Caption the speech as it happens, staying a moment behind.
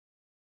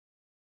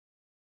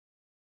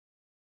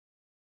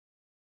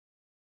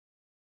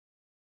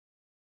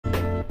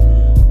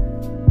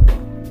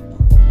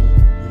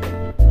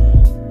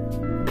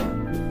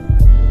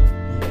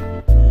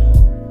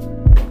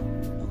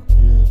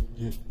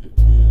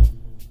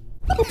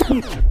Man.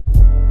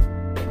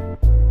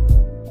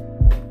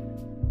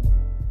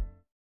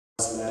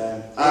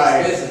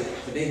 Alright.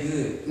 But they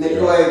good. Nick,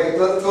 go ahead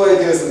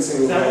give us some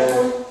tunes,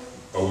 man.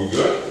 Are we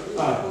good?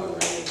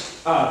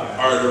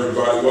 Alright,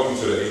 everybody, welcome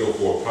to the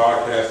 804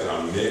 podcast, and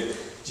I'm Nick.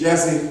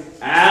 Jesse.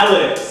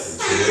 Alex.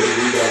 And today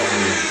we got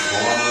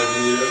Karmah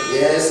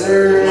here. Yes, sir.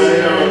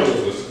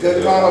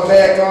 Good Karmah,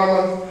 bad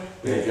Karmah.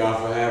 Thank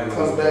y'all for having me.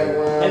 Comes back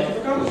around. Thank you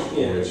for coming.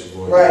 Yeah, it's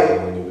your boy. Right.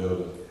 In the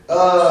building.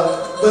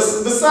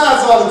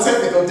 Besides all the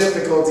technical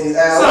difficulties,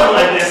 Al, Something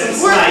like that,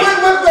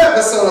 some what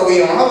episode are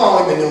we on? How long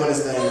have we been doing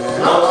this thing,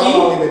 man? How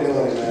long have we been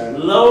doing it, man?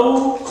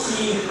 Low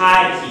key,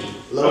 high key.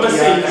 I'm gonna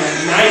say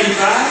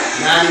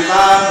 95.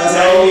 95? That's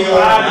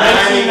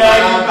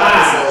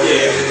 1995.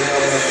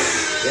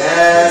 Yeah.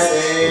 Yes,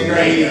 and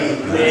Great.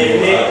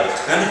 Nick.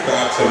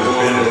 95 to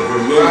the end of the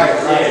Right.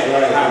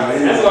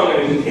 That's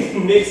longer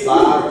than Nick's. 5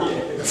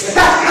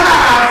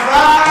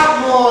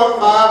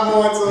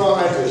 more to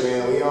 100,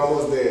 man. We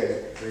almost there.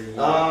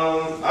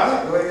 Alright, go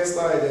ahead and get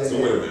started then. So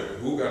wait a minute,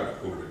 who got the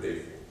quote of the day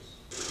for us?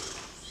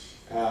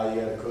 Al,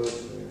 you got a coach?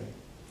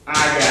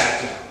 I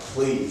got you.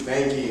 Please,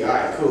 thank you.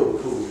 Alright, cool.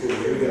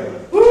 Here we go.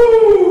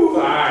 Woo!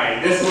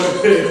 Alright, this one.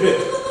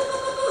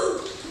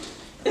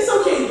 It's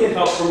okay to get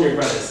help from your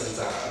brother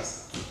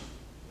sometimes.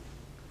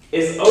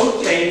 It's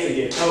okay to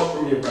get help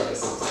from your brother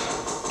sometimes.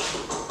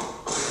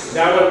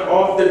 That went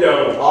off the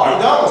dome. Off the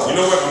dome. You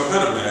know what? I'm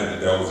kind of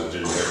mad that was a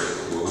generic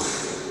quote,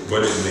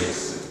 but it makes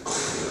sense.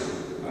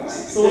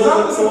 So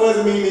what does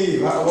it mean to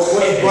you?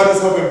 What does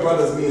brothers helping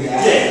brothers mean?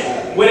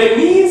 Yeah. What it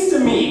means to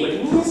me, what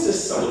it means to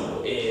some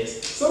people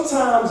is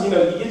sometimes, you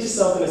get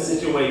yourself in a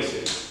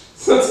situation.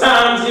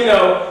 Sometimes, you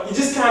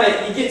just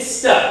you get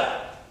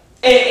stuck.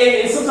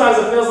 And sometimes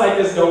it feels like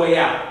there's no way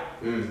out.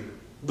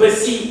 But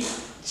see,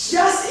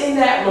 just in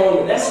that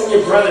moment, that's when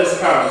your brothers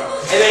come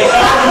and they help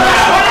you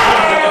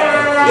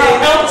out. They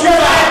help you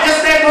out.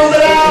 Just that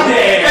moment out.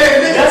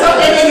 Yeah. That's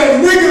up in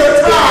the nigga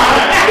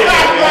time.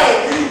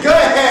 Go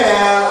ahead,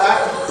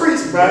 Al.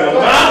 Preach, bro.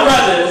 My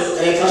brothers,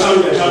 they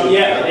come to help you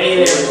out.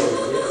 They there.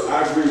 I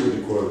agree with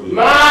the quote. You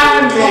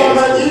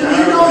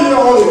know you're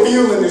only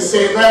feeling this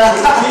shit, man.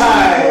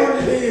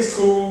 Today is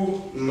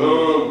cool.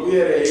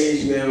 We at an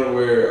age now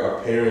where our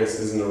parents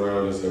isn't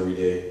around us every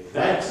day.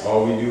 Thanks.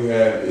 All we do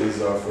have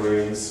is our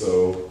friends,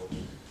 so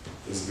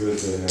it's good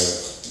to have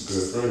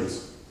good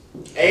friends.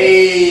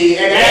 Hey,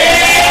 and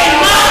that's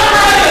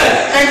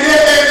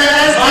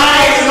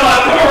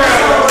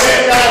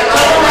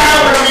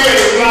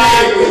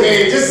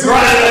just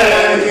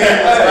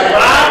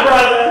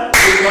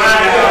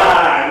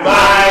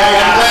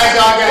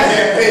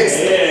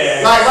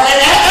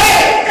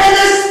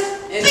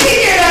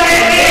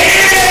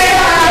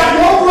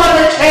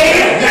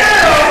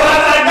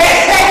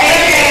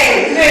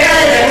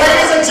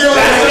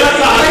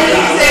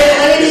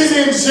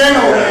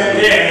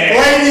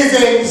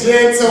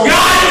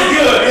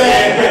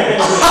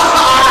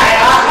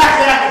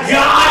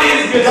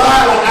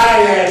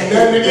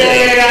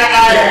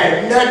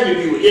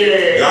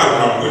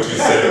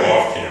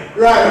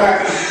Right.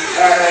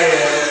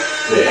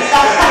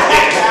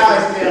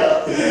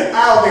 I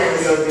don't think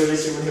we're gonna do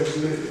this shit with him.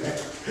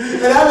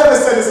 And I never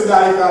said this in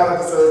 95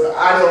 episodes, but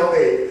I don't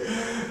think.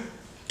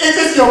 It's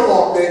just your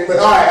fault, Nick. But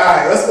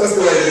alright, let's go ahead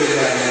and do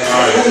that, man.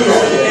 Alright.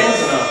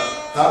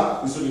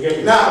 Huh?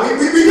 Nah, we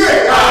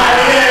good.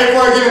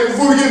 Alright,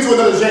 before we get into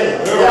another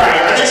jam.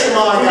 I think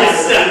Shimon got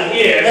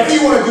it. If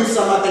you want to do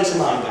something, I think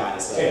Shimon got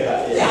it. So.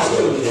 Yeah,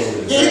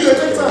 you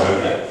good. Take time.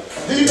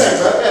 Do your thing,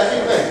 bro. Yeah, do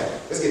your thing.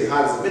 Let's get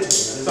hot as a bitch.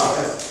 It's all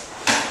right.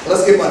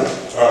 Let's get money.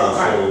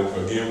 Alright,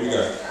 so again, we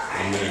got a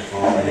minute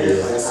Karmah here.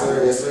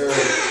 Yes, sir.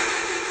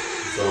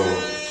 So,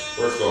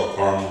 first off,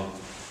 Karmah,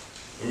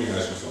 let me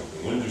ask you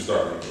something. When did you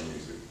start making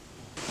music?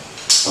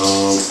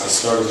 I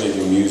started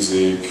making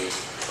music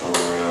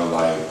around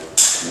like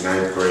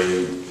 9th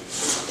grade.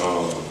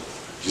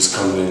 Just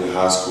coming into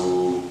high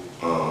school.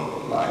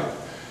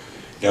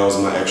 That was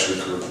my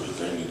extracurricular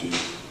thing to do.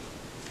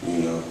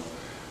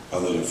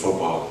 Other than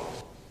football.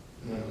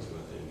 That was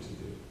my thing to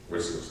do.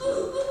 Where's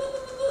school?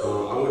 I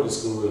went to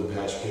school in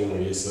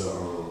Patch-Henry. It's in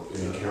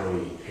the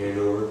county,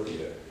 Hanover.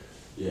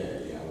 Yeah, I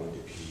went to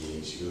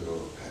PH. Good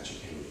old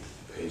Patch-Henry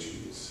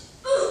Patriots.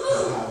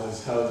 How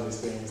was your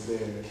experience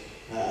there?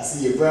 I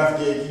see your breath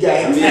get, you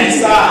got empty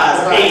size,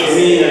 right?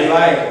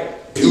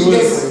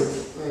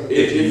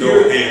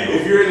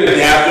 If you're an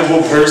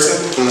adaptable person,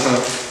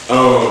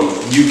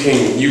 you can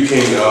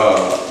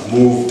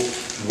move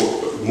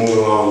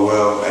along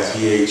well at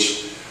PH.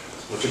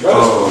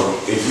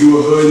 If you a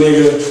hood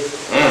nigga,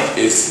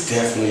 it's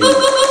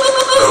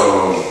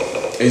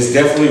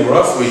definitely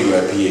rough for you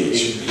at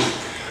PH.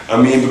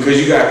 I mean, because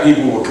you got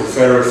people with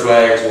Confederate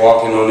flags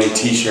walking on their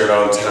t-shirt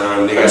all the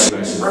time. They got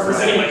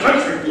representing my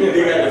country.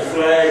 They got the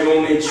flag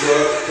on their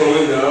truck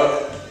pulling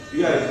up.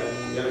 You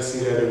gotta see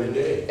that every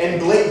day.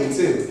 And blatant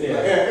too.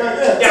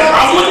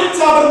 Yeah.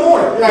 Top of the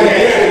morning.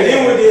 And then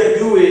what they'll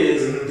do is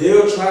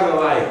they'll try to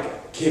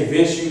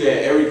convince you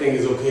that everything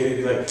is okay. To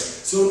be like,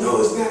 so no,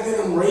 it's not that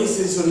I'm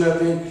racist or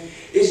nothing.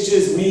 It's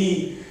just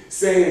me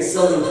saying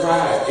Southern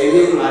Pride, and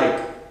then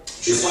like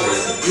it's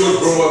crazy.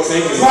 You'll grow up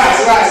thinking. Right.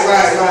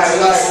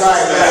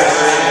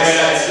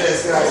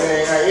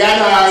 Yeah,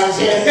 I know.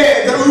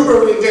 The Uber.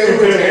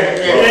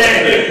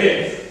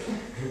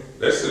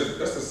 That's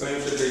the same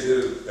shit they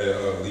did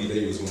at Lee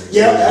Davis when they.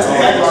 Yep, that's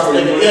exactly what I was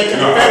thinking. Yeah,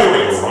 No, I don't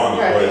think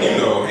Veronica, but you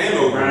know,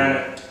 Hanover.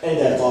 Ain't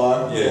that far?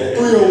 Yeah.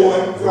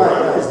 301.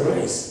 Verona was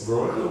nice.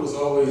 Verona was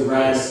always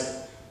nice.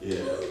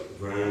 Yeah,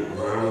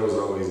 Verona was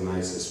always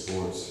nice in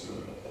sports.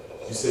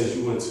 You said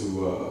you went to.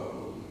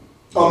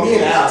 Oh, me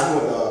and Alex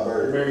went to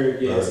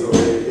Bird. Yes,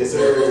 Yes,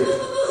 sir.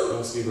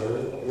 Don't see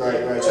Bird.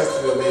 Right.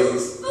 Chesterfield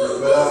babies.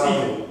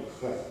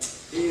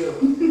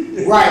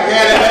 Right,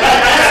 yeah,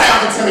 that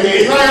sounds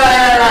intimidating. Right.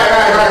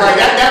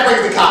 That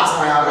brings the cops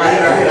around.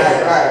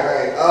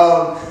 Right.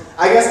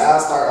 I guess I'll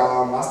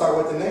start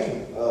with the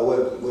name.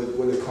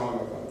 Where did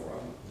Karmah come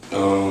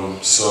from?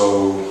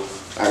 So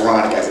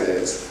ironic as it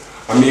is.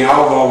 I mean,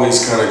 I've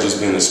always kind of just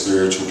been a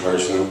spiritual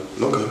person.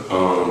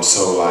 Okay.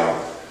 So like,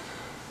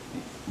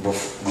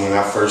 when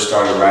I first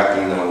started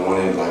rapping and I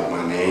wanted like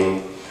my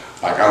name,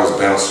 like I was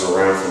bouncing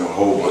around from a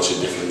whole bunch of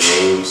different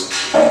names,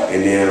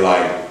 and then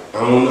like I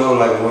don't know,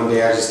 like one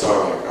day I just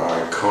thought like, all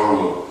right,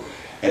 Karmah.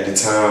 At the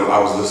time, I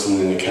was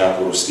listening to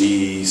Capital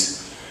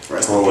Steez,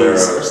 Rest in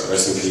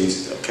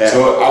peace. Okay.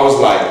 So I was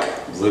like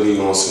really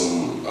on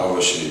some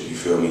other shit. You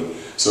feel me?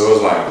 So it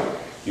was like,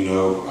 you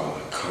know,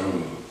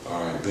 Karmah.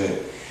 All right,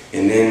 bet.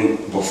 And then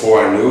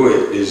before I knew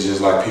it, it's just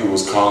like people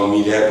was calling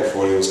me that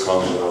before they was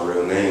calling me my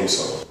real name.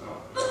 So.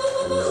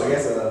 I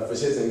guess for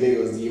shits and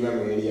giggles, do you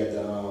remember any of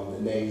the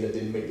names that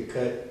didn't make the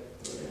cut?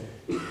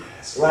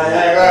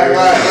 Right.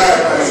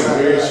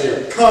 Weird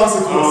shit.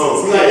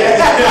 Consequences. Right.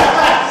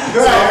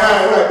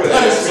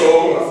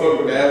 Absol, I fuck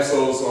with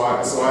Absol,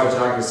 so I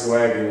jocked the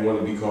swag and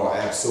wanted to be called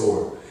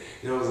Absol.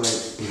 And I was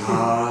like,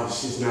 nah,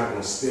 shit's not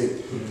gonna stick.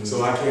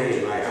 So I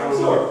can't, like, I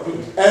don't know.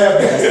 I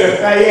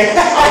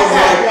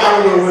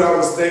don't know what I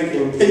was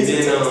thinking. And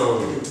then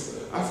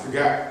I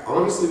forgot.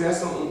 Honestly,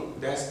 that's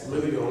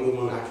really the only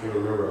one I can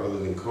remember other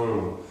than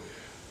Karmah.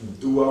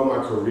 Throughout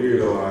my career,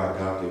 though, I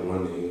adopted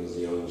one name. It was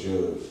Young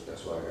Jug.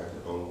 That's why I got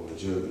the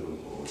Jug no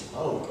more.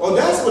 Oh,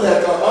 that's what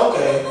that called.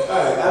 Okay, all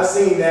right. I've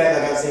seen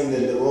that. Like I've seen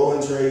the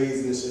rolling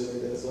trays and shit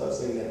like that. So I've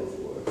seen that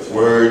before.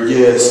 Word,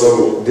 yeah.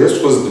 So this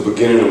was the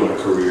beginning of my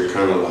career,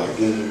 kind of like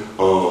 10th,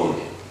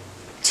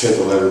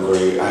 11th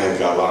grade. I had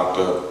got locked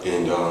up,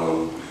 and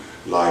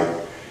like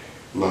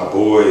my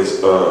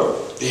boys,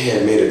 they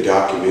had made a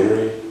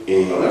documentary.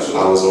 And I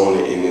was on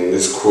it, and then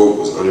this quote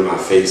was under my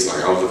face,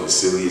 like I was looking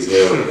silly as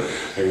hell.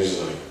 I was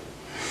just like,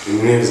 and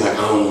then it was like,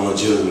 I don't want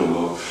to judge no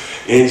more.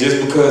 And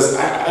just because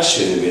I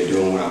shouldn't have been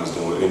doing what I was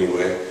doing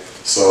anyway.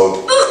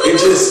 So it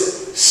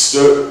just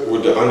stuck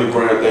with the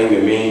underground thing,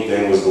 the main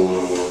thing was going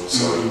on.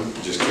 So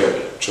just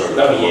kept trying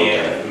to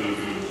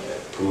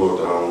promote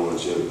the I don't want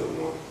to judge no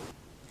more.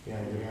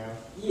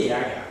 Yeah, I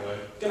got one.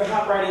 Gonna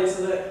hop right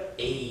into the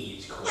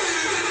age question.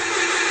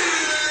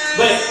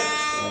 But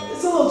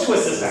it's a little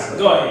twist this time.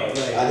 Go ahead.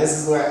 This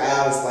is where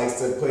Alex likes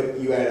to put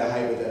you at a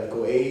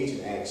hypothetical age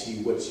and ask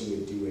you what you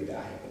would do at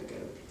that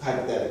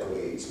hypothetical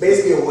age.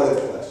 Basically, a what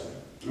if question.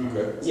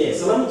 Okay. Yeah,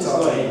 so let me just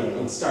go ahead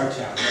and start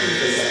you out.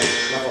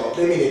 My fault.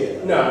 Didn't mean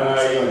it. No,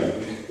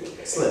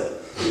 Slip.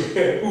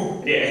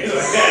 Yeah.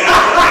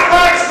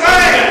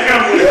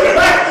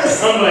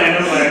 I'm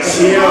playing.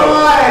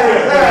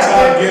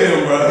 Get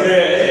him, bro.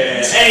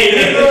 Yeah. Hey,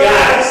 Nick's the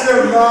guy.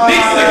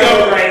 Nick's the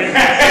GOAT right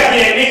now.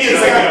 Yeah, Nick is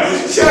the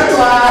GOAT. Shut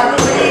up.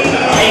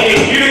 Hey,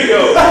 Nick, you the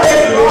GOAT.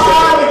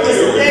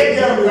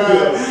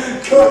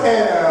 Go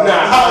ahead.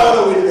 How old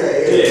are we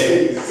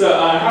today? Yeah. So,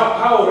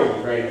 how old are you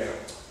right now?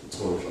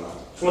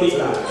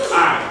 25.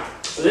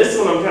 Alright. So this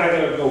one I'm kind of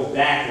going to go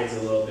backwards a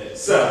little bit.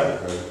 So,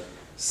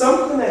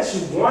 something that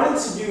you wanted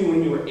to do when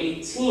you were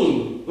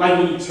 18, like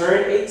when you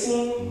turned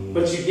 18,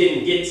 but you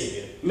didn't get to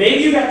do.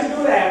 Maybe you got to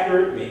do it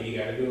after, maybe you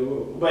got to do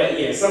it, but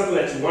yeah, something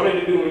that you wanted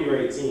to do when you were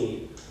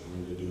 18.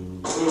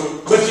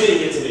 But you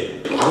didn't get to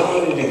do. I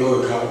wanted to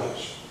go to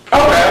college.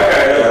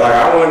 Okay. Yeah, like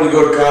I wanted to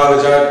go to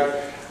college.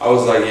 I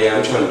was like, yeah,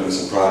 I'm trying to do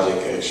some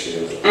project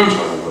shit. I'm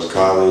trying to go to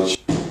college.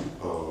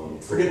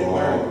 Forget the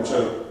learning.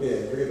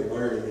 Forget the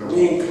learning. I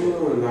mean, come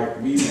on, like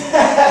we.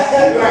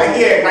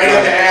 Right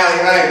up the alley,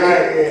 right,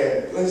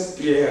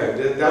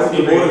 That was the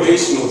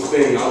motivational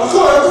thing. Of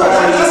course,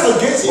 that's what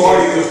gets you.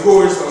 Parties, of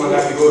course, I'm gonna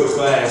have to go to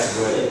class,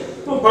 but.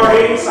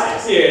 Partying in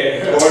class,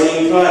 yeah. Partying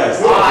in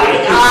class.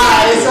 Alright,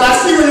 so I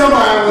see where your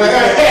mind was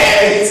like,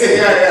 hey,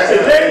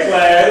 today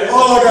class.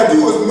 All I gotta do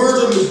is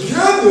merge them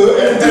together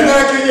and then I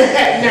can get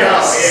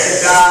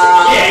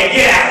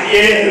get out,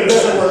 It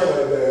doesn't work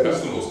like that.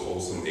 That's the most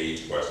wholesome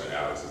age question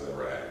Alex has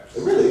ever asked.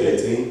 It really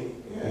is.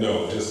 18? Yeah.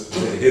 No, just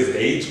his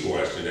age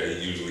question that he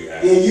usually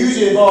asks. It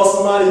usually involves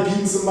somebody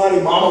beating somebody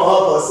mama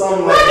up or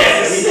something like that.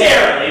 Not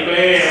necessarily,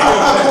 man.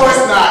 Of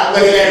course not.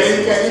 Like,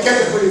 you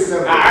kept it pretty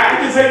simple. I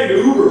can take you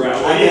to Uber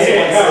route. I guess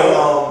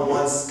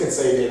once can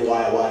say then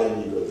why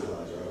didn't you go to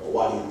college, or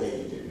why do you think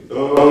you didn't?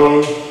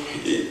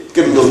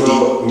 Get a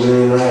little deep.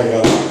 Man, I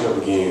got locked up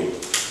again.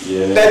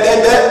 Yeah.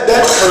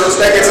 That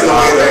that gets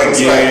annoying things.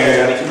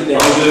 Yeah,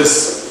 I'm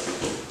just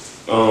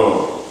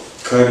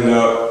cutting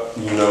up,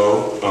 you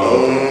know.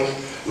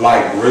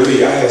 Like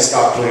really, I had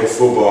stopped playing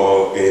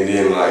football, and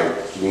then like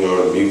you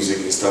know the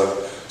music and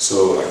stuff.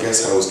 So I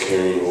guess I was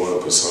carrying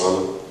one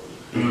persona.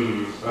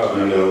 You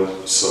know,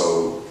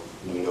 so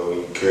you know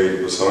you carry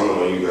the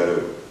persona, you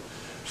gotta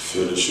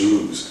fill the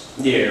shoes.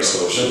 Yeah.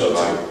 So shit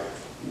like,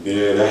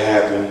 yeah, that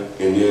happened,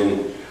 and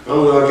then I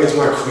don't know. I guess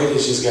my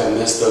credits just got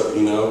messed up,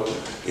 you know,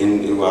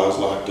 and while I was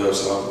locked up,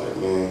 so I was like,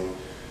 man,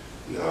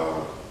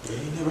 nah.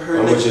 You never heard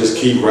I'm gonna just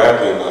keep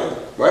rapping, like,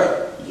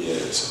 right? Yeah,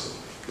 so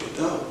it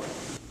dope.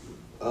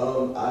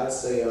 I'd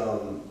say, I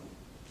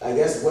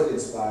guess what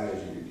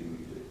inspires you to do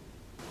music?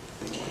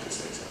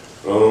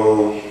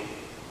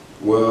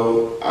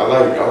 Well, I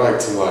like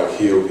to like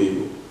heal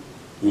people,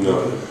 you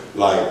know,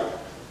 like,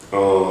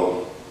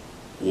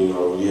 you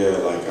know, yeah,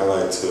 like I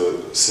like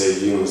to say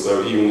healing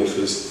stuff, even if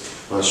it's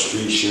my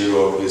street shit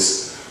or if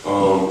it's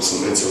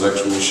some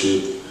intellectual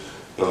shit,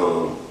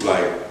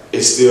 like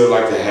it's still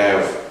like to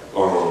have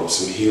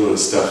some healing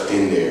stuff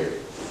in there,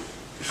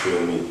 you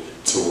feel me,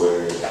 to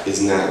where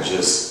it's not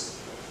just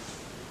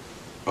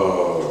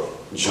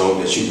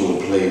junk that you gonna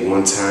play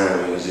one time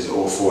and it's just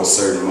or for a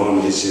certain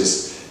moment. It's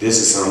just this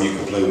is something you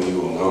can play when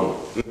you're alone.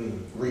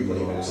 Replay, you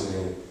know what I'm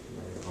saying?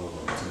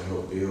 To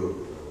help build.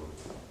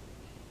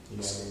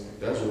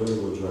 That's really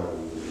what drives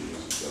me to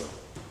music, though.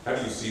 How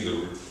do you see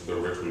the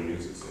Richmond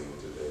music scene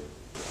today?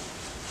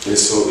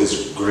 It's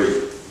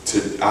great.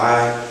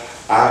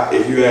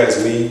 If you ask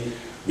me,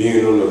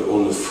 being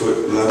on the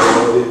foot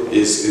level of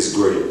it's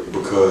great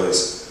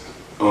because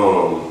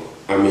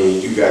I mean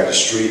you got the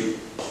street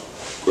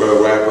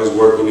rappers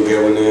working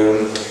together now,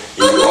 and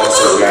you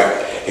also got,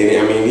 and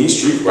I mean these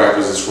street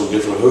rappers is from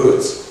different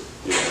hoods.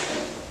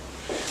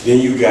 Then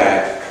you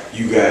got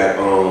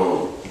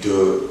the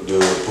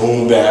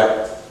boom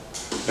bap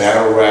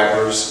battle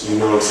rappers, you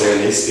know what I'm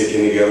saying? They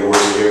sticking together,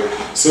 working together.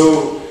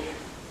 So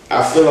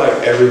I feel like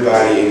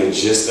everybody in the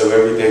gist of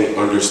everything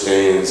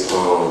understands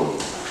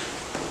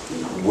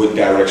what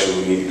direction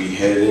we need to be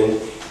headed in,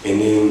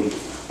 and then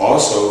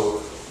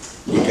also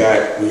we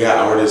got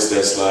artists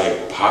that's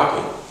like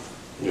popping.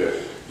 Yeah.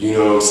 You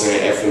know what I'm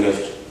saying?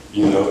 FNF,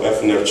 you know,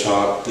 FNF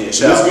Chop. Yeah,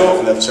 shout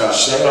out FNF Chop.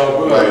 Shout out,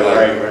 bro.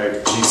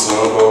 Right. G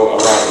Sambo, I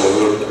rock with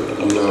him.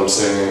 You know what I'm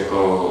saying?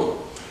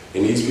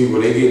 And these people,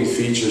 they getting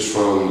features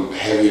from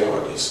heavy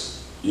artists.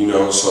 You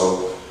know,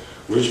 so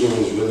Richmond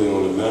is really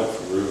on the map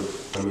for real.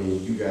 I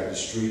mean, you got the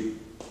street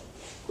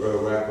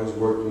rappers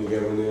working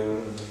together now,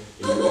 and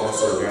you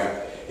also got,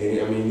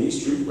 and I mean, these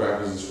street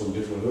rappers is from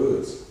different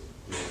hoods.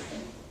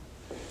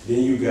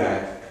 Then you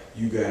got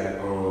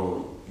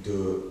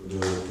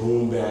the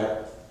boom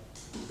bap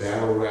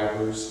battle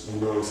rappers, you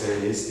know what I'm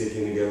saying? They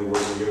sticking together,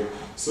 working together.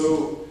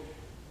 So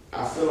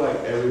I feel like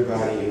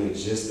everybody in the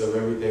gist of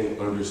everything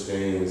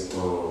understands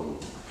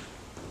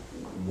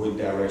what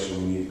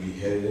direction we need to be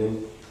headed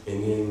in,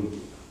 and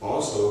then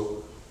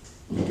also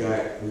we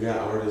got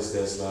artists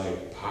that's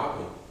like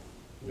popping.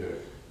 Yeah.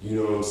 You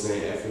know what I'm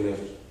saying? FNF,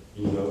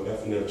 you know,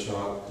 FNF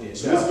Chop. Yeah,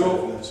 Let's shout go.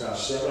 out FNF Chop.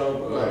 Shout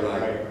out,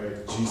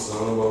 Right. G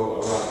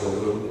Sambo, I rock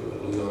with him.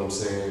 You know what I'm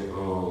saying?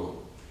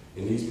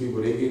 And these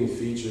people, they getting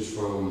features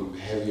from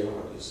heavy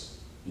artists.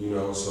 You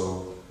know,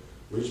 so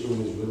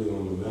Richmond is really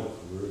on the map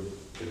for real.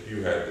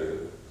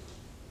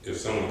 If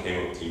someone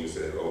came up to you and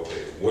said,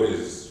 okay, what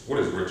is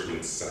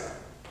Richmond's sound?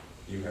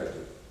 You had to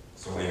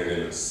explain it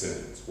in a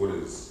sentence. What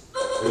is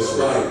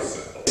Richmond's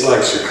sound? It's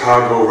like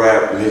Chicago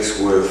rap mixed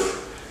with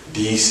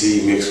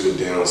DC mixed with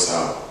down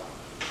south.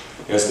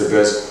 That's the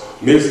best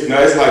mix.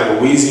 Now it's like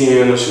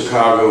Louisiana,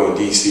 Chicago, and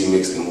DC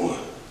mixed in one.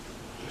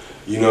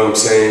 You know what I'm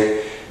saying?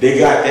 They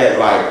got that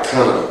like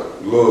kind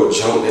of little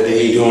jump that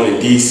they be doing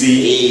in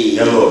DC,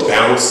 that little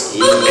bounce,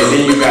 and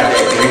then you got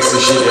that gangster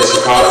shit that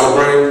Chicago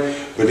bring,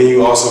 but then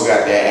you also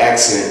got that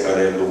accent of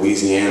that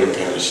Louisiana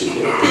kind of shit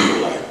that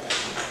people like.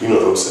 You know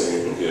what I'm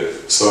saying? Yeah.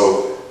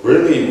 So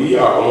really, we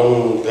our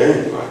own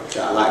thing. Like,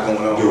 Got a lot going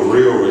on. the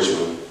real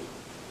Richmond.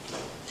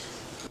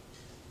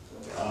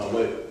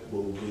 What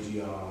would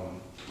you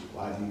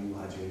why'd you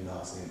end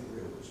up saying the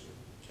real Richmond?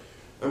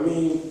 I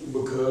mean,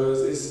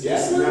 because it's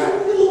not a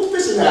little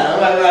fishing hat.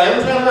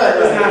 Every time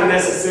it's not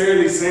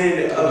necessarily saying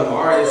that other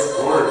artists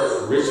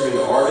aren't Richmond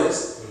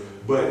artists,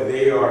 but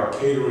they are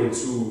catering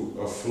to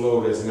a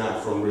flow that's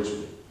not from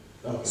Richmond.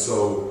 Okay.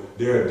 So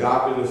they're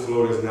adopting the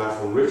flow that's not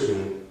from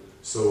Richmond.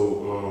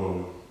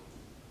 So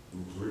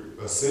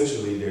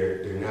essentially,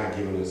 they're not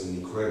giving us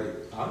any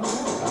credit.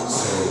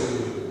 So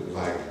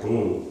like,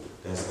 boom,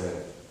 that's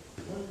that.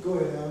 Go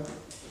ahead,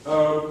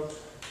 Al.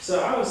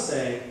 So I would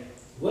say,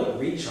 what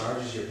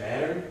recharges your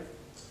battery?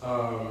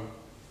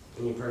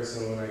 In your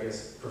personal and I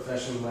guess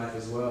professional life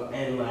as well,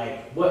 and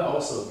like what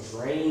also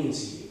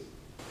drains you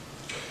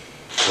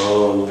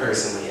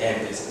personally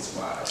and business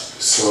wise.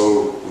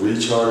 So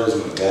recharges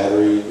my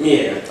battery.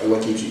 Yeah. Like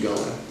what keeps you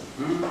going?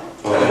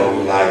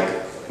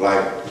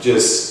 Like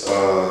just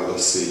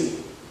let's see.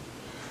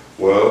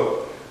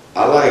 Well,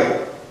 I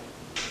like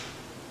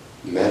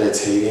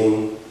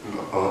meditating.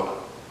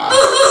 I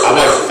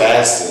like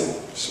fasting.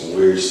 some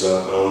weird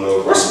stuff. I don't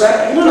know.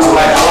 Respect. I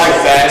like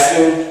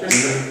fasting.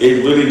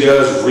 It really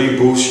does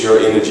reboost your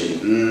energy.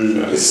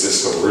 It's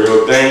just a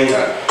real thing.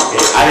 And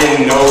I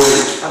didn't know.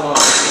 How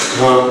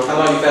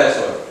long you fast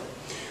for?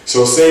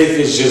 So say if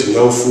it's just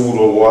no food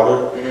or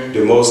water,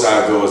 the most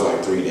I go is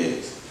like 3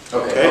 days.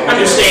 Okay.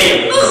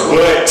 Understand.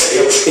 But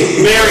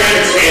very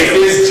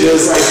understand.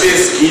 If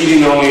it's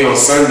eating only on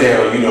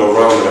sundown, you know,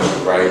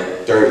 Ramadan, right?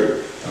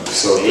 30.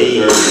 So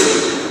 30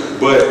 days.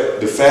 But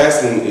the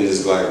fasting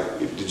is like,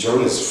 the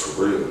journey is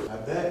for real. I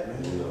bet,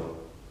 man. You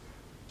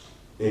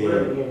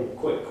know. One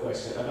quick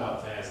question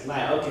about fast.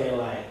 Like, okay,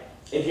 like,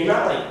 if you're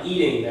not like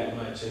eating that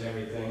much and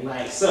everything,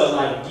 like, so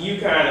like, do you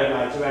kind of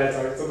like try to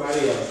talk to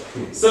somebody else?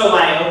 So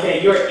like,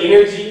 okay, your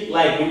energy,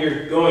 like when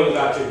you're going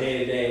about your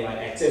day-to-day like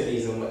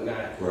activities and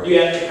whatnot, Right. you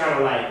have to kind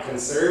of like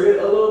conserve it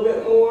a little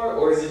bit more,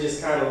 or is it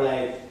just kind of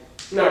like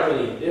not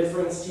really a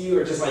difference to you,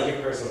 or just like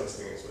your personal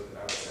experience with it?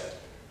 I would say.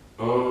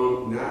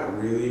 Not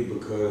really,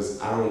 because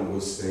I don't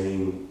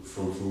abstain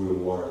from food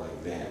and water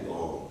like that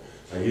long.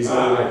 Like it's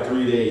only like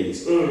 3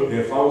 days. And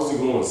if I was to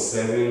go on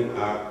 7,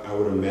 I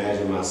would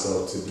imagine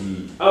myself to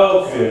be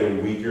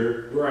feeling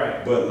weaker.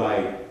 Right. But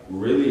like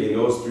really in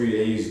those 3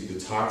 days, the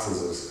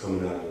toxins are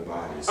coming out of your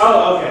body. So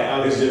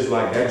Okay. it's just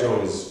like that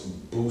joint is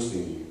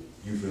boosting you.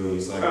 You feel me?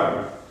 It's like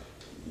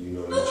you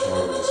know, you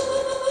charge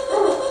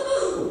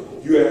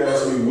yourself. You had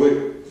asked me what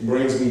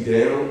brings me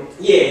down.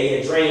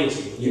 Yeah, drains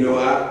you. You know,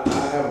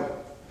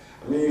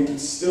 I mean,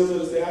 still to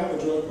this day, I have a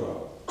drug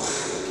problem.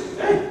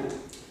 Hey.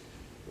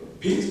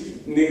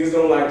 Niggas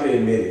don't like to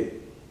admit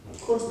it.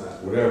 Of course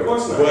not. Whatever. Of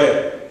course not.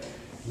 But,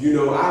 you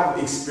know, I've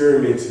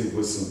experimented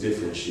with some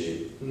different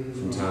shit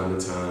from time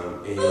to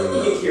time. And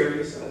You get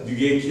curious. you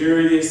get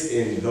curious,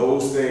 and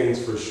those things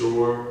for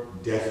sure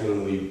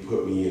definitely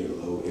put me in a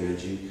low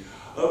energy.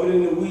 Other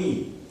than the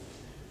weed.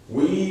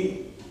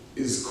 Weed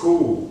is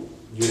cool.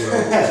 You know,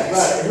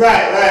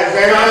 Right.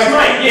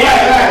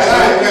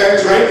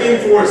 Drinking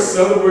for a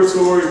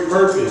celebratory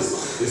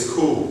purpose is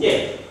cool.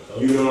 Yeah.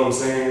 You know what I'm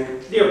saying?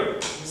 Yeah.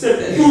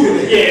 Simply.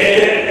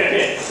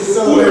 Yeah.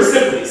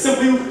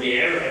 Simply.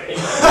 Yeah. Right.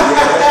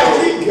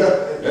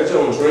 That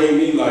don't drain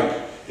me. Like,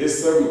 there's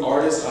certain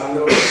artists I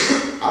know,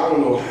 I don't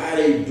know how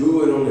they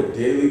do it on a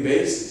daily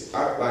basis.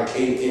 And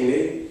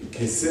they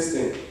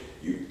consistent.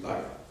 You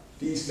like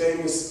these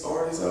famous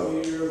artists out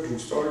here who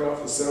started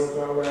off as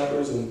SoundCloud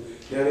rappers and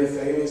now they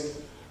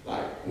famous.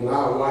 Like when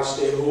I watch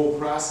their whole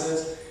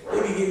process,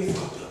 they be getting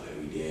fucked up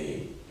every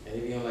day. And they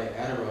be on like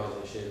Adderall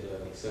and shit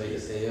though, so they can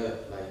stay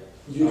up. Like,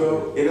 you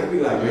know, and I be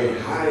like, man,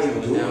 how they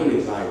doing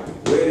it? Like,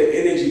 where the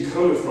energy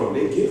coming from?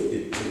 They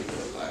gifted.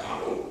 Like, I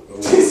don't know.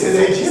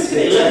 They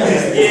gifted.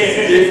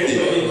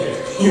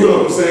 You know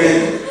what I'm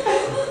saying? I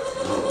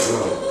don't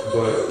know,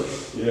 but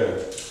yeah.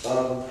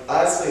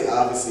 Honestly,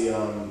 obviously,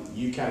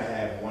 you kind of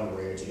have one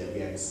rarity that we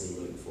haven't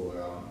seen before.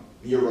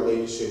 Your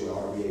relationship with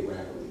RBA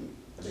Rapidly.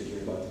 I think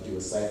you're about to do a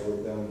cypher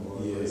with them, or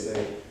per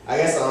se. I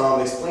guess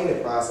explain the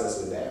process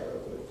with that real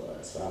quick for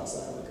us, for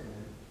outside looking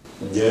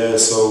in. Yeah,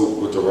 so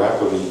with the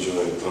Rapidly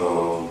joint,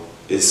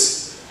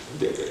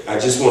 I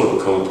just want to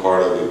become a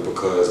part of it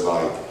because,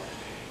 like,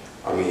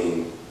 I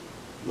mean,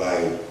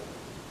 like,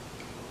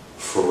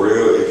 for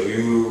real, if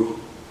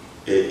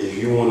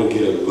you want to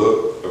get a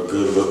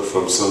good look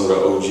from some of the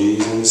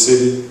OGs in the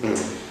city,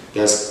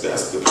 that's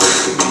the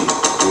place to be.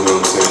 You know what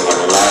I'm saying?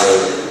 Like a lot of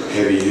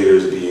heavy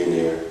hitters be in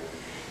there.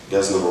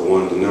 That's number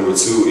one. The number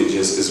two,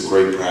 it's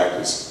great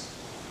practice.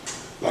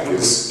 Like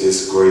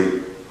it's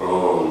great.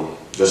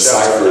 The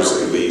ciphers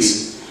at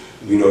least,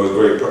 you know, it's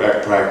great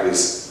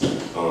practice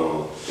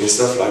and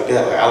stuff like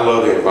that. Like I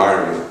love the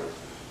environment,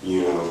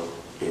 you know,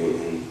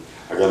 and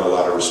I got a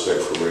lot of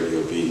respect for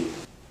Radio B.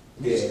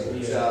 Yeah,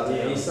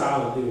 he's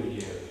solid dude.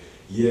 Yeah.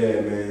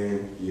 Yeah,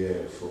 man.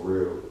 Yeah, for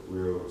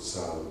real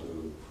solid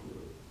dude.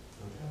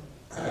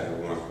 I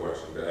had one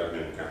question that I've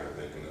been kind of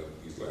thinking of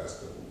these last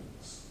couple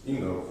weeks. You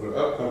know, for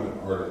upcoming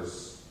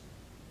artists,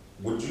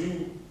 would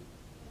you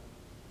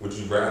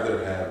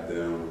rather have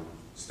them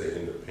stay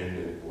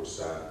independent or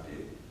side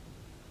deal?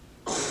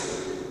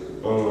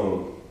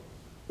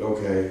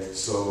 Okay,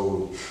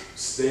 so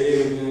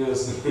stay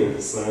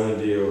independent, sign a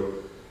deal.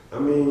 I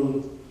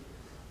mean,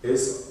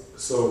 it's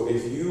so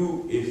if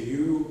you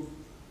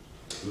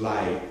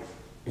like.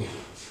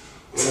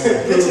 I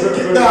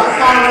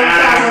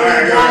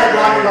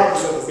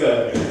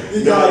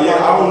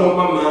don't know.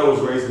 My mind was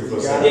racing for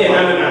a second.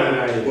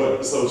 No.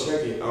 But so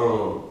check it.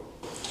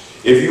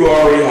 If you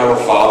already have a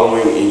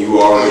following and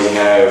you already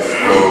have,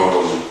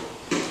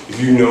 if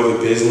you know the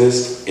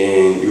business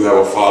and you have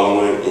a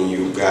following and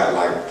you got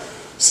like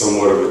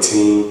somewhat of a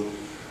team,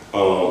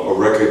 a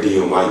record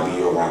deal might be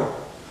your route.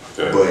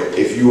 Okay. But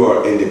if you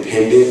are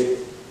independent,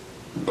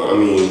 I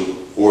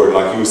mean, or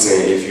like you were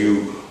saying,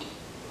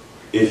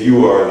 if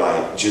you are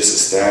like just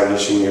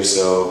establishing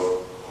yourself,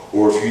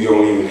 or if you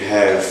don't even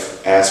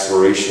have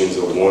aspirations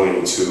of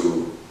wanting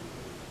to,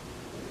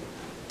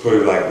 put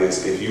it like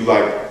this, if you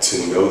like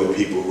to know the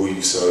people who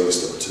you sell your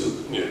stuff to,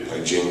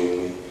 like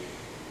genuinely,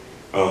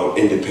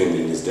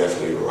 independent is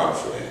definitely the route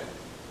for that.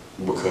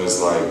 Because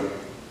like,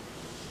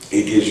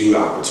 it gives you the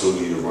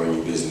opportunity to run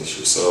your business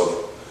yourself,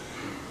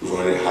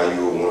 run it how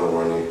you would want to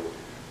run it,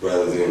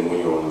 rather than when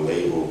you're on a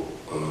label.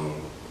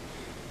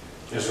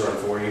 Just run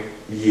for you.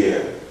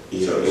 Yeah.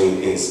 So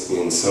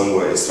in some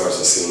way, it starts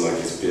to seem like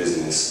it's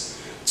business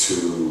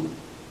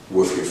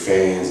with your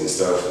fans and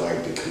stuff.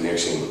 Like the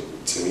connection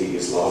to me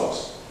is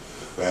lost.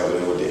 Rather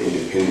than with the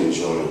independent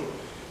joint,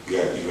 you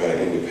got an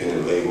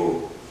independent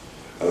label.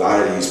 A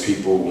lot of these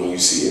people, when you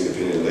see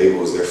independent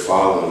labels, their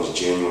followers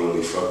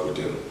genuinely fuck with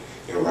them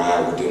and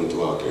ride with them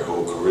throughout their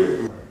whole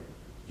career.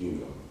 You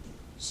know,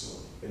 so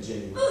A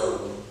genuine.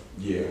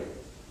 yeah.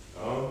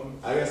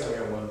 I guess I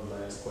got one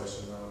last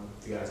question.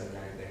 If you guys have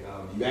anything,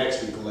 you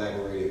actually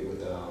collaborated with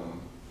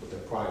the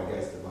prior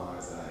guest of mine,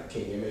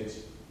 King Image,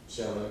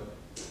 Sheldon.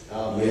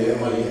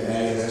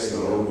 That's the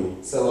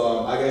homie.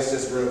 So I guess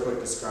just real quick,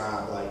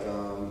 describe like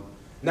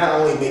not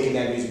only making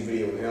that music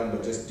video with him,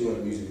 but just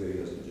doing music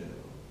videos in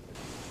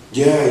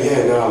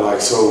general.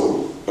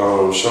 So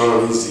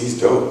Sean,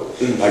 he's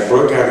dope. Like,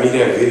 bro got me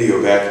that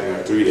video back in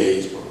like 3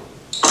 days, bro.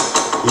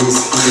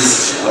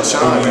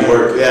 Sean, he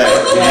work.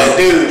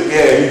 Dude.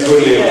 He put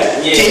it in.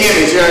 King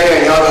Image,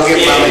 y'all go get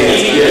my man.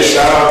 Yeah,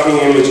 shout out King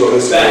Image on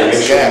Instagram.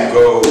 Make sure you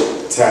go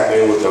tap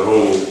in with the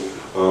homie.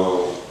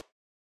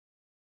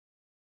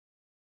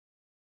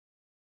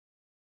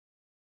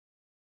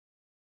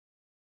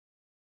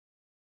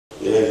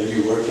 Yeah,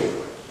 he be working.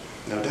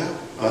 No doubt.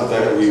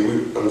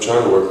 I'm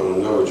trying to work on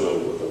another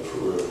joint with him for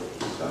real.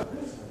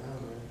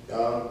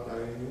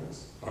 Anything else?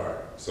 Alright,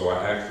 so I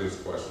asked this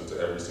question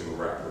to every single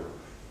rapper.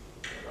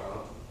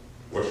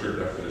 What's your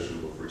definition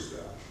of a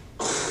freestyle?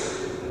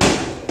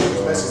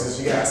 Especially since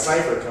you got a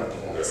cipher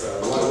coming up. So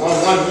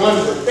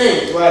one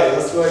thing, right?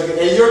 Let's go ahead.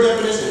 And your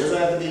definition does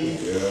have to be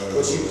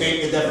what you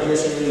think the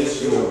definition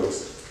is. Yours.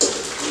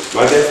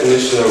 My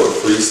definition of a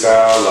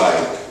freestyle, like,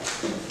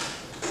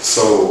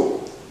 so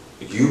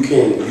you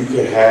can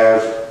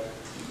have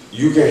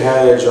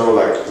that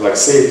joint, like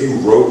say if you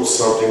wrote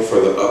something for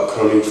the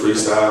upcoming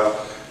freestyle,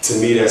 to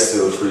me that's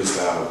still a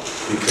freestyle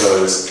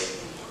because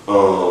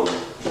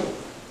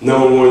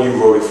number one, you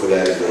wrote it for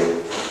that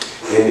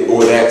event,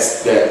 or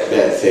that's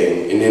that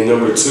thing, and then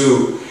number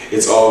two,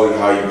 it's all in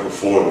how you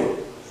perform it.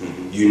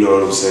 You know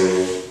what I'm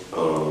saying?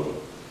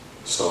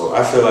 So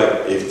I feel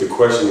like if the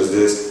question is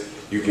this,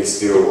 you can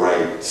still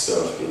write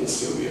stuff and it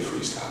still be a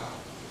freestyle.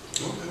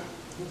 Okay.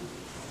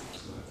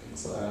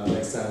 So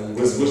next time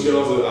What's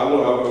y'all's?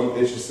 I'm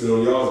interested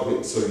on y'all's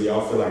bit. So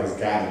y'all feel like it's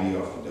gotta be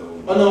off the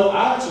dome? Oh no,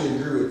 I actually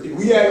agree with you.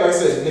 We act, like I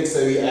said, Nick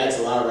said we asked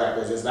a lot of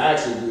rappers this, and I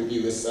actually agree with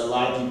you. It's a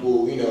lot of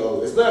people, you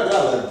know, it's not a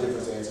lot of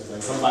different answers.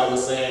 Like somebody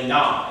was saying,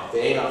 nah, if it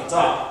ain't off the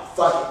top,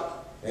 fuck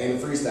it. It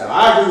ain't a freestyle.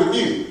 I agree with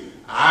you.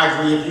 I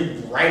agree if you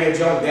write a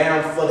jump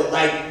down for the,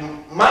 like,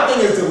 my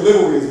thing is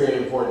delivery is very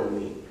important to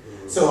me.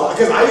 So,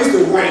 because I used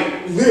to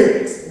write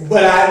lyrics,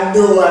 but I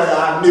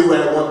knew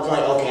at one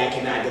point, okay, I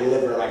cannot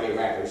deliver like a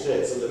rapper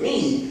should. So to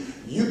me,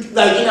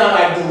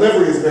 like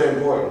delivery is very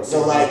important.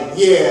 So like,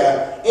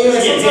 yeah, and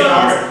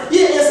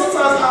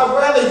sometimes I'd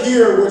rather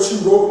hear what you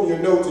wrote in your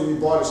notes and you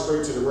brought it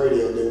straight to the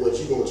radio than what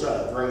you gonna try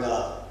to bring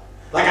up.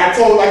 Like I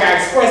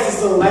expressed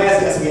this in the last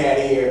guest we had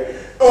here.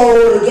 Oh,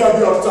 it gotta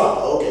be off the top.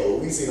 Okay, well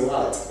we've seen a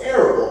lot of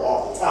terrible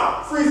off the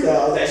top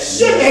freestyles that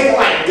shit ain't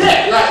like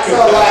that, right? So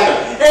like,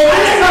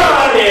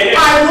 and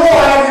I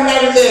roar every now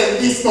and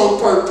then, be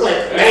smoke per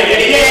click.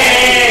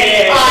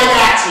 Yeah, I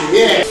got you,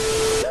 yeah.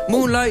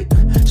 Moonlight,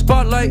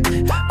 spotlight,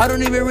 I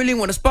don't even really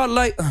want a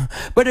spotlight,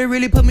 but they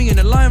really put me in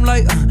the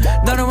limelight.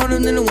 Now I want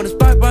a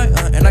spotlight,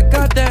 and I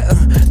got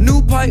that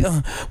new pipe.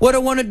 What I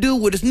wanna do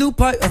with this new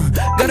pipe?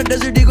 Got a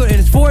Desert Eagle and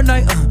it's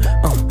Fortnite.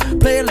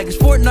 Play it like it's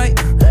Fortnite,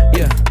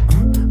 yeah.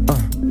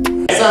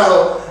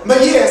 So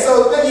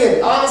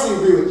I honestly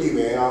agree with you,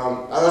 man.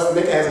 Unless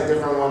Nick has a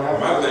different one.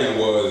 My thing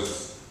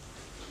was,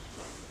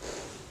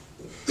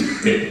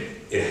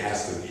 it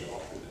has to be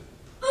off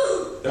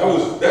the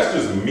dome. That's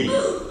just me.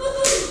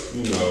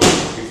 You know,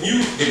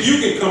 if you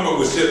can come up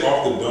with shit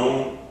off the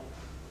dome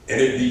and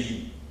it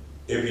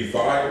be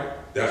fire,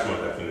 that's my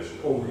definition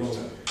of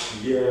freestyle.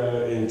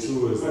 Yeah, and to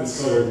a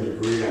certain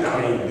degree, I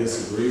can't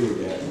disagree with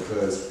that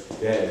because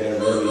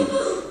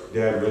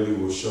that really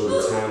will show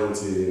the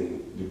talented and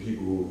the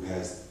people who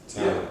has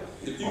talent.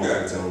 Yeah, you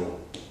got talent.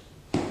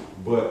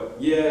 But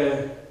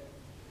yeah,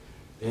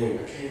 damn,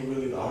 I can't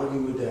really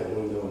argue with that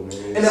one though,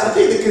 man. And I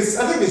think the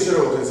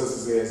general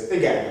consensus is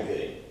it gotta be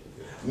good.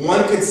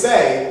 One could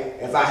say,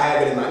 if I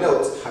have it in my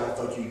notes, how the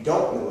fuck you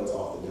don't know it's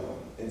off the dome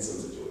in some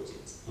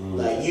situations.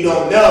 Like you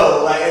don't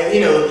know, like you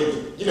know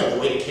the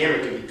way the camera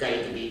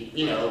can be,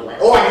 you know, like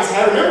I just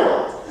have it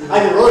memorized. I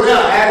can roll it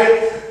down, I have it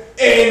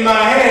in my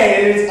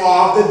head, and it's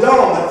off the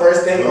dome. The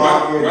first thing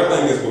off your dome. My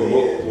thing is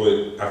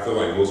what I feel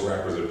like most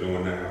rappers are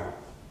doing now.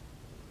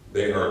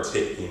 They are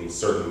taking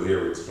certain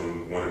lyrics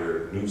from one of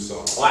their new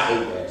songs. Oh, I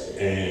hate that shit.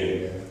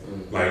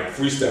 And like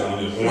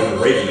freestyling it on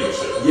the radio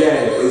shit.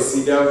 Yeah, and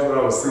see, that's what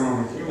I was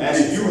saying.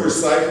 If you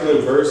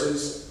recycling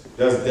verses,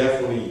 that's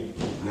definitely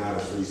not a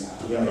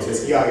freestyle. You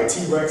gotta get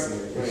T-Rex in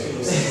it.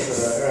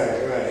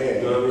 Right,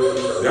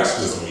 yeah. That's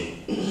just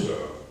me. So.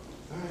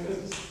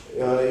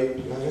 Alright,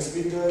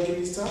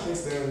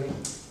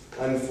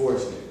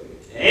 Unfortunately.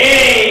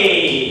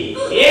 Hey! We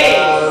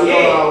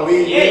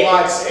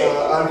watch.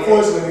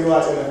 Unfortunately, we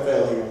watch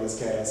NFL here on this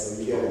cast.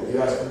 So you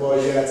watch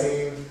football. You got a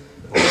team.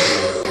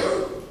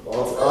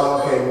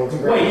 Baltimore. Okay, well,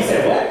 congrats. Wait, you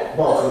said what?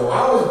 Baltimore. I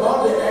was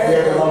about to ask.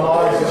 Yeah,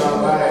 Lamar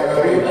Jackson.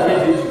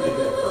 Where did you get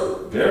that from?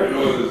 There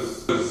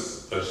was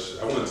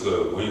I went to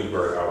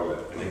Williamsburg Outlet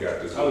and they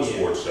got this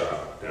sports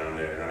shop down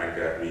there, and I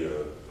got me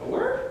A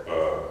word? a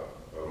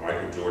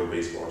Michael Jordan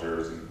baseball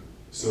jersey.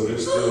 So they're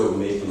still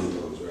making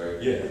those,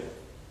 right? Yeah.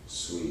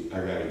 Sweet. I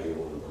gotta get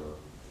one, bro.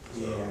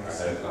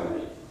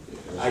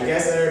 I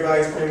guess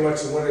everybody's pretty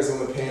much the winners on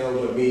the panel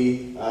but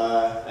me.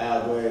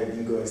 Al, go ahead.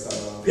 You go ahead and start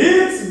off.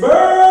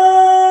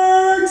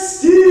 Pittsburgh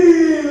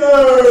Steelers!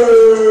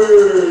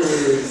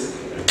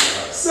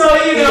 So,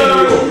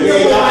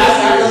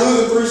 after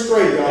losing 3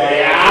 straight, y'all.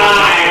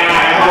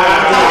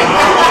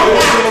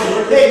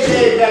 Big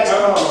J back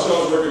on. What's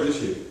y'all's record this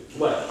year?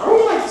 What? Are we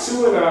like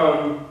 2 and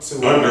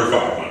Under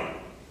 500.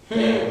 2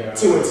 and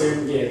 2.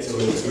 Yeah, 2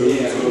 and 2. Two.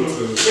 Yeah, we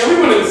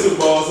went to the Super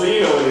Bowl, so you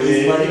know what it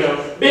is.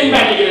 Big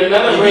back to get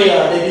another ring.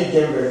 They beat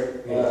Denver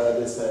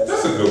this past.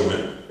 That's a good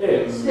win. Yeah,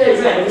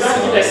 exactly. Not to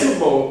get that Super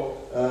Bowl.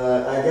 I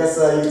guess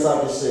you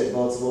talking shit,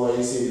 Baltimore.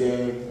 You see the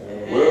game.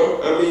 Well,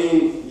 I mean,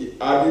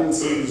 I didn't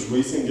see this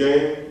recent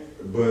game,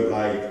 but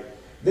like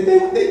They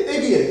beat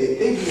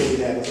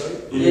Indianapolis,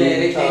 right? Yeah,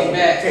 they came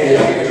back.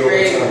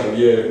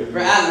 Yeah.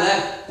 Bro, I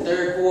left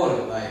third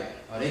quarter. Like,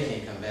 oh, they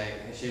can't come back.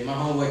 And shit, my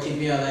homeboy kicked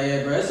me out like,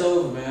 yeah, bro, it's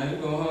over, man.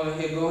 You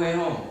go ahead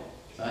home.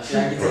 So I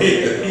get to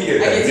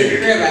the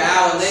crib an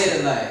hour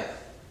later, like.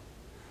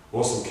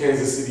 On some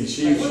Kansas City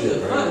Chiefs What shit, the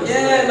right? fuck?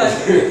 Yeah, like,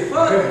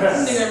 fuck.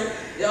 This nigga,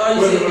 all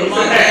you see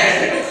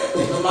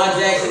Lamar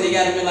Jackson, they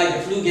got him in like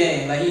the flu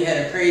game. Like, he had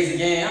a crazy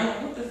game. I'm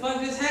like, what the fuck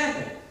just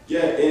happened?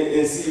 Yeah,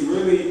 and see,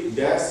 really,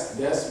 that's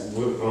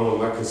what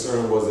my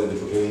concern was at the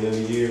beginning of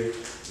the year,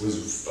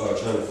 was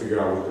trying to figure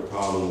out what the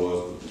problem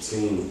was with the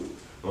team.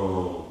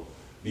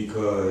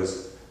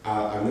 Because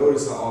I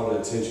noticed how all the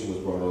attention was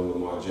brought on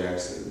Lamar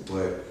Jackson,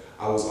 but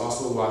I was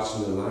also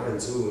watching the line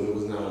too, and there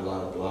was not a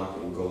lot of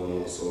blocking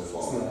going on so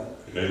far.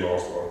 And they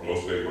lost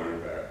most of their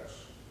running backs.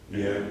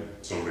 Yeah.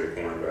 Some of their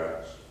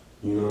cornerbacks.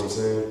 You know what I'm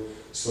saying?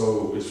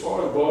 So as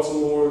far as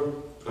Baltimore,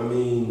 I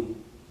mean,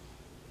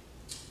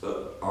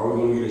 are we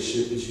going to get a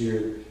ship this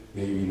year?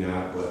 Maybe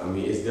not, but I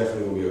mean, it's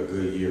definitely going to be a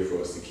good year for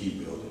us to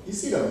keep building. You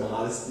see the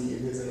modesty in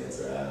his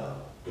answer, Al?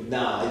 But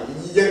nah,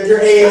 your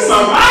AFC.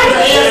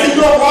 AFC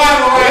go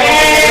rival,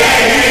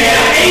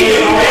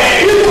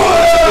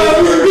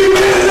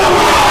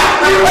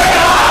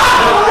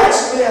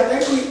 Actually, I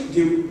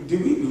think did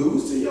we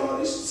lose to y'all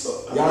this year?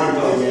 Y'all ain't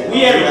played yet. We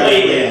haven't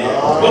played yet,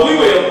 but we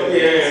will.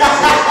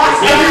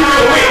 Yeah. And we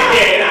will win.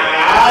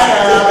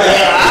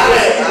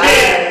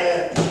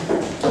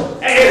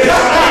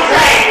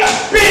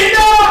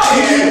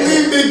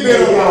 Leave Big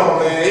Ben alone,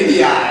 man. He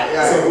be alright.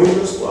 So who's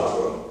the squad,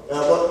 bro?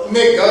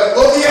 Nick, I'm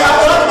talking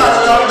about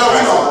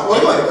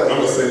I'm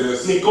gonna say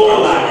this.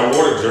 Nicola. I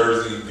wore the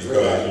jersey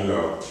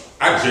because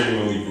I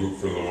genuinely root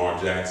for Lamar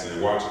Jackson,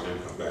 and watching him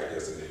come back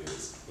yesterday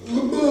was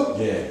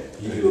Yeah,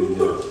 he did.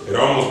 it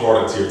almost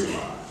brought a tear to my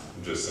eye.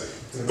 I'm just saying.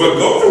 But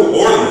go New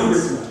Orleans.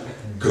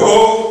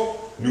 Go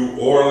New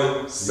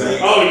Orleans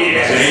Saints. Oh,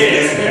 yeah.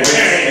 James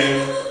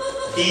Winston.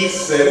 He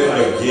said it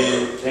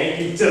again. Thank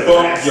you to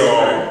Fuck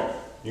y'all.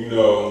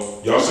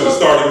 Y'all should have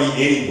started me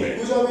anyway.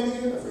 Who's y'all beating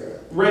again? I forgot.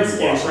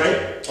 Redskins, right?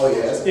 Oh,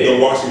 yeah. That's The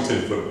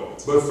Washington football.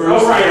 But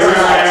first, right.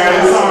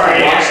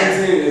 Sorry.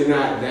 Washington is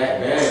not that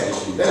bad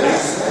this year.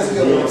 That's a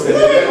good You know one. what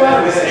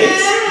I'm saying?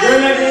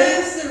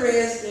 It's the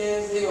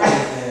Redskins. They always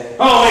had.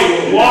 Oh,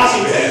 wait,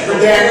 Washington.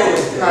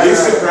 They're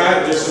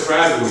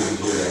surprising me this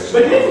year, actually.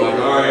 But I was like,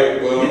 all right,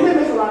 well. Didn't they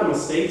make a lot of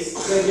mistakes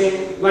that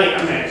game? Like,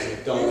 I'm actually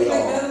They don't was we like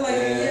all? better like a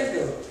year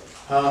ago.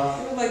 Huh?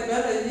 They was like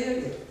better a year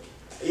ago.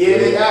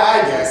 Yeah,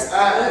 I guess.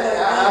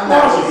 I'm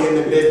not really in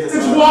the business.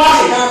 It's of-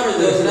 Washington. Conference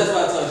though, so that's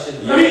why I talk shit.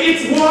 I mean,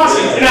 it's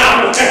Washington.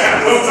 I'm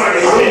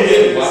talking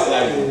shit.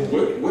 Like,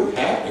 what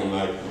happened?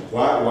 Like,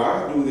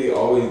 why do they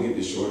always get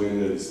the short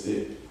end of the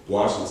stick?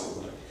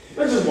 Washington, like,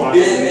 Let's just watch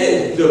isn't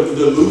it. it the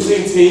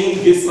losing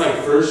team gets like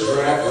first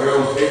draft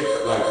round pick?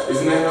 Like,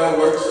 isn't that how it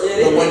works?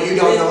 But when you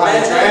don't know how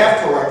to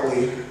draft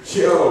correctly.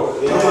 Yo,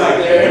 Yeah. I'm like,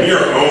 When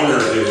your owner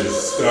is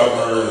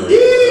stubborn.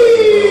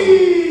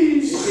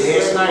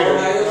 Dan Snyder.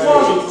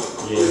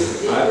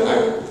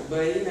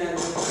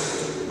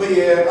 But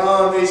yeah,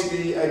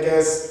 HB, I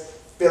guess,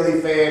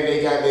 Philly fan,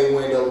 they got their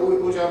win though.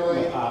 What y'all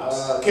play?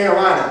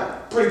 Carolina.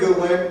 Pretty good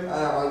win.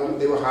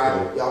 They were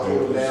high. Y'all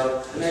pulled them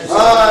down.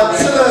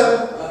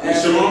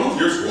 Shimon,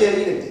 your score. Yeah,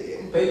 you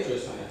did.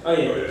 Patriots fan. Oh,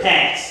 yeah.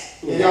 Pats.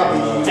 Yeah, y'all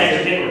beat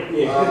Patrick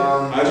Henry.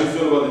 Yeah. how'd you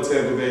feel about the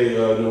Tampa Bay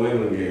New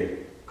England game?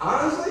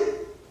 Honestly,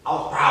 I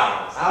was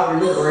proud. I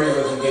remember Brady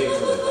wasn't getting to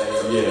it, like,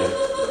 Yeah.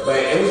 but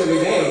it was a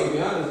good game, to be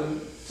honest.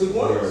 2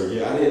 points.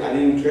 Yeah, I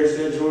didn't catch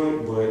that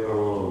joint, but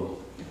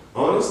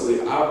honestly,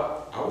 I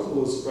was a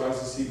little surprised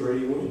to see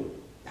Brady win.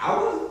 I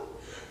was.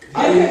 I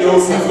didn't know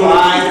if he was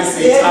Surprised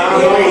to see Tom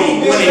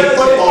Brady winning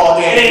football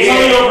And game.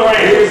 Antonio Brown.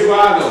 Here's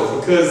why though,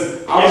 because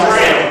I was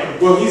like,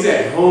 well, he's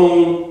at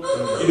home.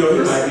 you know, he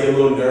might be a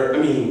little nervous. I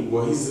mean,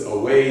 well, he's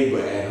away,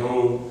 but at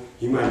home,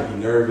 he might be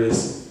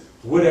nervous.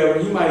 Whatever.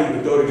 He might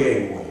even throw the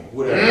game away.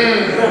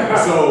 Whatever.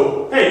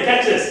 So, hey,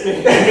 catch this.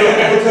 Because I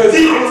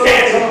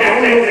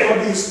don't know if I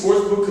do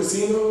sportsbook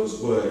casinos,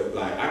 but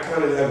like I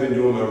kind of have been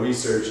doing my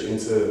research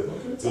into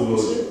the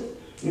little.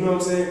 You know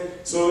what I'm saying?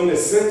 So in a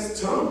sense,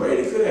 Tom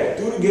Brady could have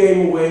threw the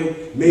game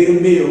away, made a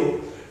meal,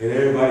 and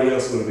everybody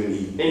else would have been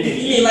eating. And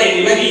he but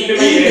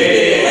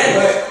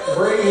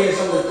Brady is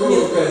something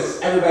cool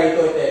because everybody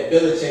thought that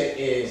Belichick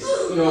is,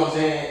 you know what I'm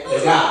saying, the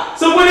guy.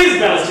 So what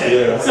is Belichick?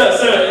 Yeah. So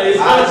is Belichick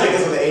Belichick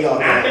is with the 8 off.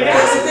 not the guy?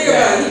 that's the thing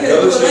about it. He could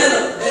have threw Atlanta.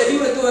 If he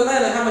would have threw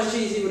Atlanta, how much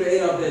cheese he would have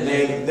ate off that?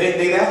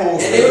 They that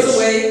whole And it was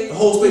away. the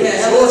whole state of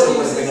Yeah, Georgia LSU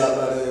was been up.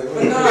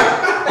 But no,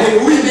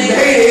 And we made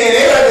it, and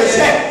they were the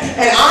check.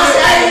 And honestly,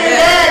 I ain't even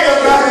mad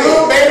about the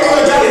little baby on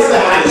the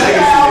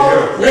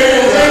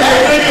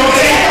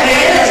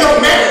Joe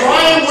Matt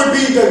Ryan would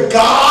be the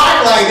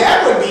god, like that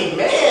would be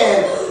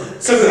man.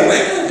 I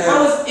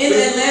was in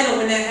Atlanta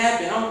when that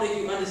happened. I don't think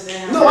you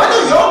understand how. No, I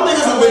know y'all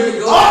niggas would have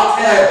been up.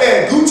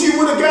 Man, Gucci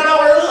would have got out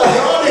early.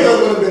 Y'all niggas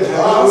would have been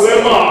up.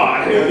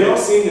 Have y'all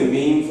seen the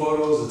meme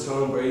photos of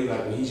Tom Brady,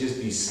 like when he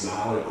just be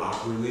smiling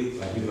awkwardly,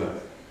 like he's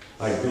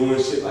like doing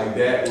shit like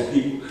that with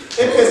people?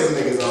 It pisses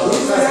niggas off.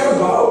 What's that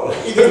about?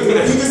 He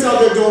just out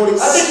there doing it.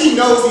 I think he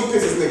knows he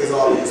pisses niggas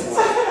off at this point.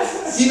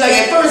 He like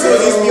at first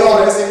it used to be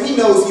all this, and he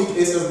knows he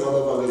pisses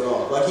motherfuckers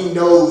off. Like he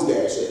knows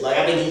that shit. Like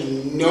I think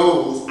he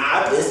knows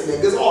I piss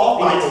niggas off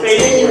by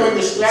continuing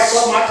to strap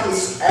up my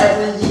cleats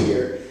every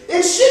year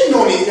and shitting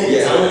on these niggas.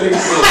 Yeah, I don't think so.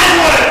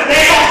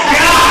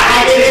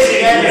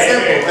 It's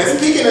simple. And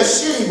speaking of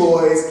shitty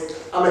boys,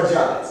 I'm a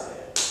Giants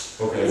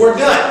fan. Okay. We're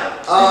done.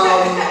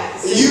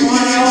 You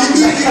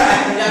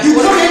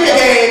come in the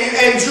game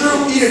and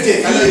Drew, eat a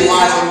dick. I know you're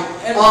watching.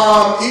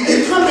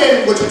 You come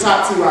in with your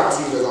top 2 wide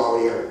receivers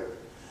already hurt.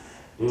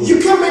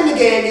 You come in the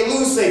game, you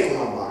lose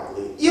Saquon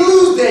Barkley. You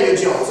lose Daniel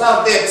Jones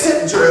out there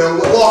tip drill,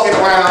 walking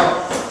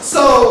around.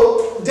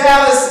 So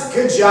Dallas,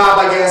 good job,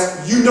 I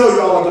guess. You know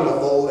y'all are gonna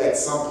fold at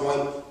some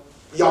point.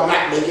 Y'all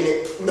not making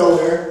it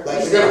nowhere.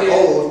 Like you're gonna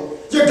fold.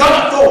 You're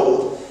gonna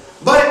fold.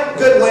 But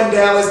good win,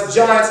 Dallas.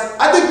 Giants.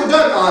 I think we're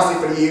done honestly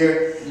for the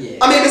year. Yeah.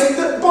 I mean,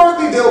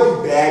 Barkley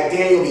they'll be back.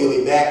 Daniel will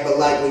be back. But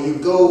like when you're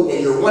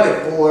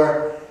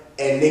 1-4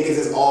 and niggas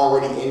is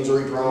already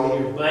injury prone.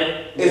 And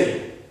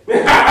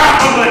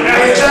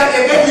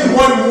then you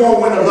one more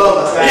win above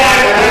us.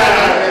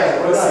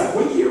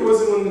 What year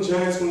was it when the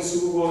Giants won the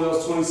Super Bowl? That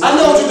was 2016. I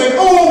know what you think.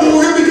 Oh,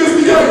 because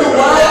we got the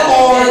wild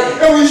card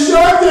and we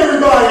shocked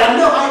everybody. I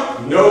know.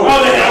 No.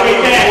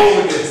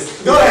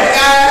 Go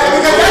ahead.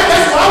 Because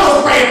that's what I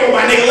was praying for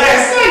my nigga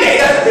last Sunday.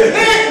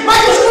 Man,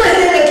 Michael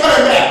Strahan ain't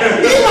coming back.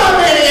 Eli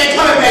Manning ain't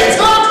coming back.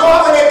 Tom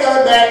Coughlin ain't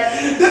coming back.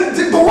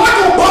 Barack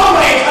Obama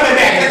ain't coming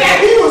back.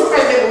 He was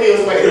president when he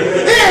was winning.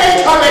 He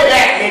ain't coming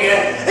back, nigga.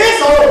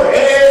 It's over.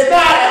 It's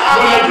not.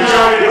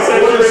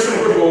 Won the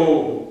Super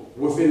Bowl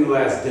within the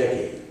last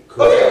decade.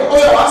 Oh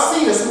yeah, I've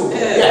seen the Super Bowl.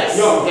 Yes.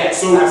 No,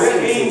 yes. So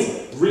that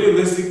means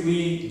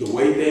realistically, the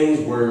way things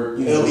were,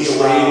 it'll be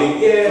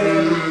trading.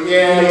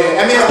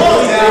 Yeah. I mean,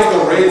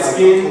 the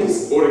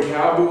Redskins or the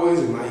Cowboys,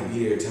 it might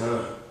be their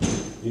time.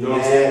 You know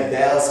what I'm saying?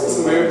 Dallas was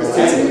America's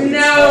team.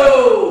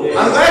 No.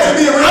 I'm glad to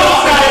be real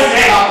excited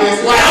about this.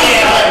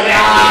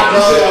 Nah,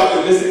 bro.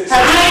 I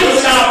ain't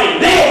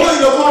stopping. I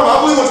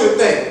really want you to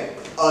think.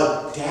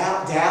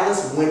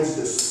 Dallas wins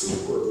the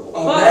Super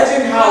Bowl.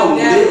 Imagine how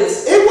lit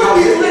it would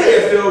be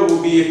lit. The NFL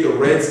would be if the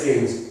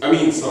Redskins,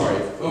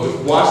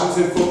 the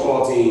Washington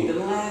football team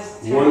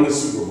won the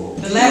Super Bowl.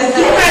 The last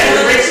You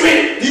guys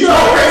Richmond. You know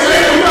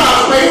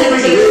how crazy it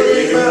is.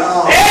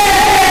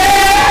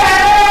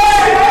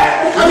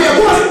 I mean, of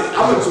course,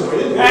 I'm a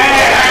join. Man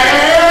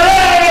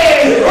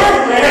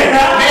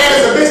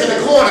is a bitch in the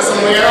corner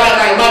somewhere, right?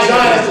 Like my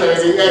Giants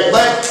jersey.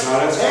 But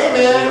hey,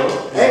 man.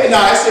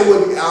 That shit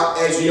would be out.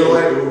 As you know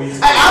what?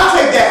 I'll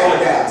take that over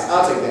Dallas.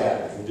 I'll take that.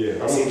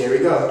 Yeah. See, there we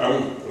go. I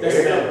want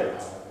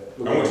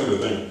you to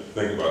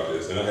think about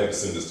this, and I had to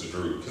send this to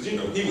Drew because he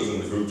was in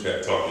the group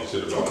chat talking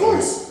shit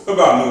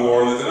about New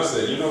Orleans, and I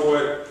said, you know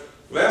what?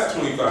 Last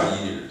 25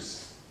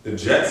 years, the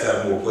Jets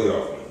have more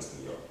playoff wins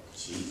than y'all.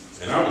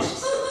 And I was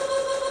just.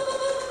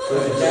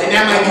 And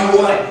that might be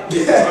what?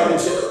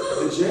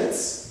 The Jets.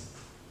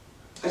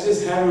 I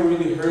just haven't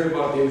really heard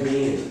about them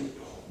being.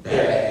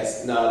 Their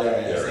ass. No, their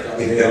ass.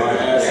 They are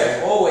ass.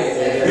 They're always.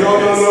 No.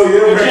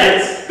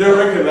 Their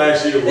record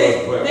last year was.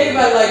 Think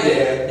about it like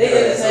this. They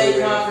in the same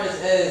conference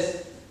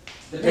as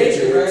the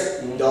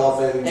Patriots, right?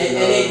 Dolphins. And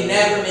they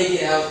never make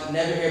it out.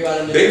 Never hear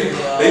about them.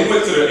 They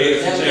went to the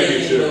AFC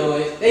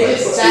Championship. They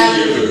just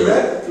silently.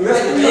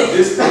 Let's bring up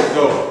this point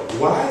though.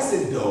 Why is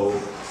it though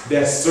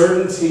that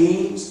certain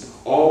teams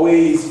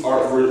always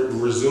are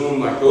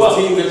resume like those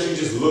teams that you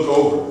just look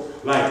over?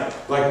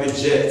 Like the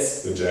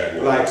Jets, the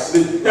Jaguars, like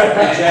the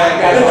Dolphins,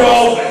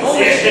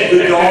 the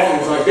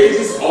Dolphins, like they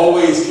just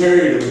always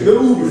carry them. The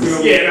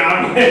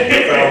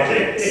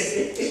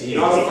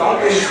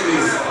Falcons is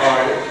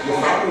alright. The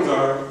Falcons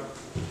are,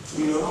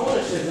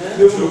 Ownership, man.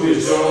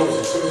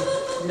 Jones.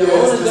 The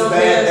owners don't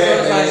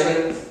pay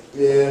us.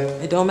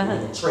 don't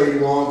matter.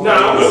 Trade long. No,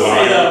 I'm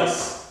gonna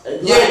say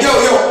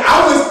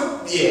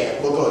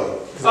well, go ahead.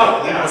 Oh,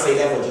 I would say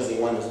that for just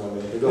one this one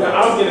minute. no,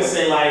 I was gonna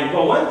say like,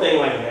 but one thing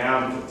like now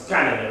I'm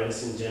kind of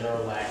noticed in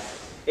general, like,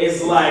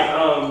 it's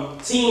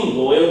like team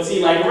loyalty.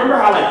 Like, remember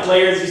how like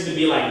players used to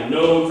be like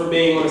known for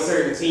being on a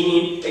certain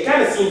team? It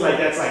kind of seems like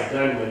that's like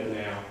done with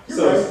now.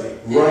 So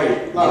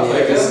right.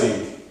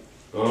 Legacy.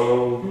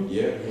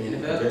 Yeah. I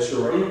guess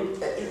you're right.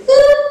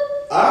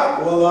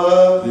 Alright,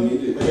 well, I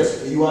guess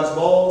you watch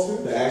ball too?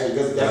 Actually,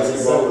 because that's a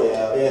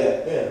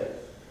yeah.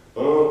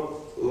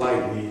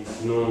 Lightly,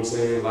 you know what I'm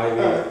saying? Lightly.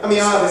 I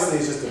mean, obviously,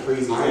 it's just a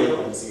crazy thing. I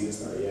haven't seen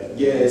this not yet.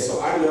 Yeah, so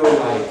I know,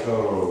 like,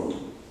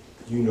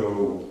 you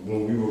know,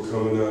 when we were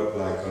coming up,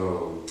 like,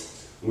 when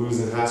we was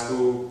in high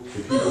school,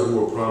 the people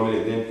who were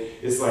prominent then,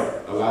 it's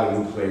like a lot of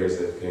new players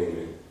that came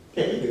in.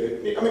 Yeah, you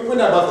good. I mean, we're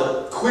not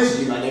about to quiz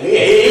you, my nigga.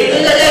 You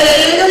know,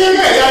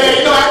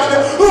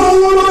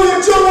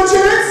 John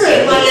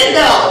Jackson. Like,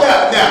 no.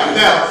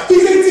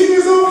 He's 18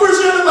 years old for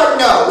sure. I'm like,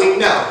 no,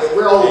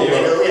 we're old,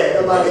 nigga.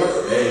 Yeah, nobody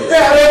cares.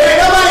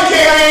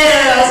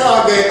 Yeah, that's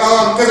all good.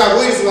 Because I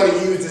really just want to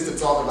use this to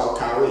talk about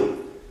Kyrie.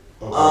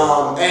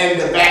 And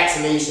the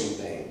vaccination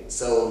thing.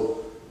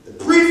 So, to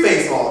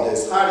preface all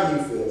this, how do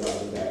you feel about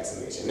the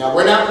vaccination? Now,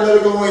 we're not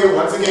political here.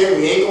 Once again,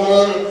 we ain't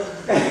going to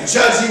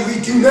judge you. We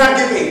do not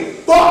give a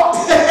fuck.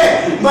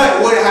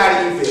 But how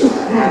do you feel?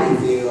 How do you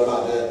feel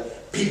about the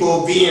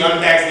people being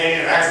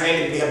unvaccinated,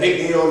 vaccinated, be a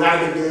big deal,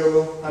 not a big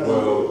deal? How do you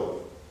feel?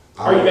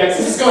 Are you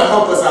vaccinated? This is going to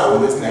help us out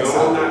with this next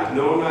time. I'm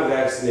not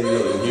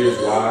vaccinated, and here's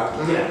why.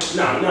 I'm just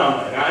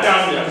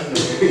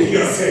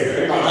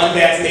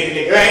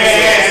unvaccinated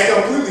nigga.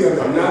 Completely unvaccinated.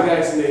 I'm not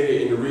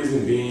vaccinated, and the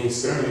reason being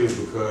simply is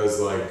because,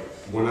 like,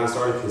 when I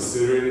started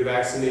considering the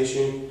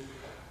vaccination,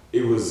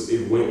 it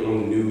went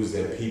on the news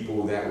that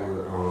people that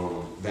were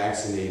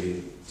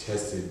vaccinated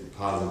tested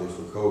positive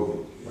for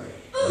COVID. Right.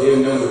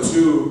 Then number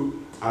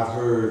two, I've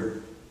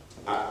heard,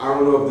 I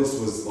don't know if this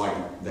was like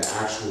the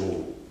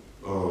actual,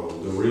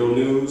 the real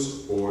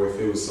news or if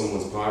it was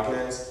someone's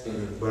podcast,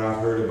 but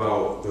I've heard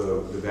about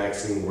the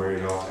vaccine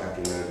wearing off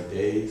after 90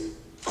 days.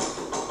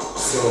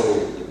 So,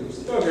 it's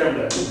like,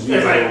 I'm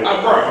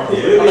sorry.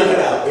 Really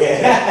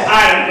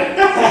right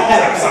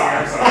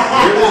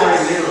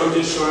now, I'm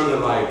just trying to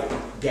like,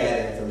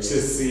 gather to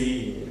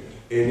see,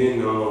 and then,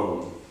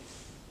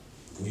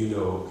 you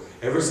know,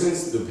 ever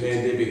since the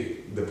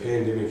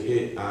pandemic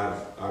hit, I've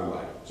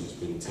like just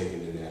been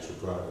taking the natural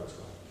products.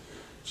 Like,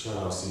 shout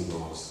out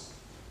CMOS.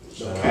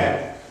 Shout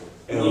out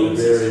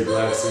elderberry,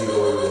 black seed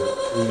oil.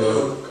 You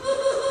know.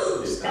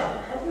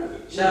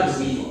 Shout out to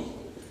weed.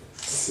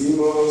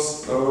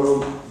 CMOS.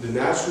 The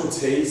natural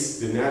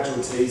taste is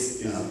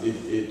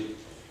it.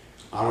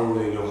 I don't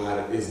really know how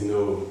to.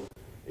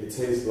 It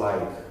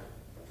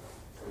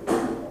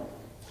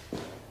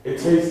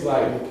tastes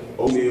like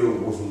oatmeal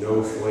with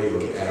no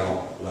flavor at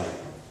all. Like,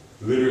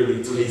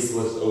 literally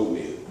tasteless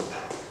oatmeal.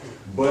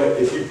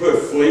 But if you put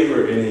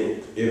flavor in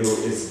it,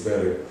 it's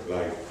better.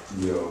 Like,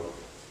 you know,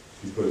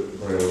 you put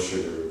brown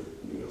sugar,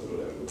 you know,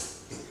 whatever.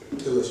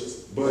 Delicious.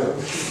 But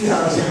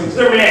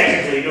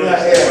dramatically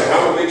delicious.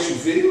 How it makes you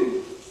feel?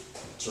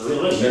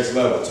 Delicious. Next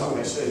level. Talking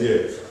that shit.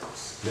 Yeah.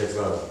 Next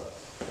level.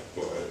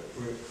 Go ahead.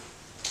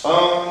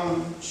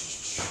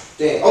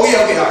 Damn. Oh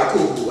yeah, okay, alright,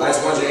 cool. I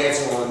just wanted your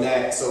answer on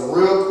that. So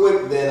real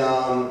quick, then,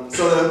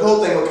 so the whole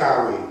thing with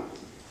Kyrie,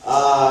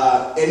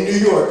 in New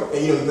York,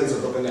 and you know he plays for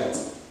Brooklyn Nets.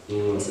 So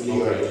New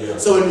York. Okay, yeah.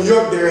 So in New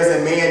York, there is a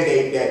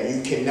mandate that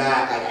you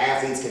cannot, like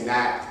athletes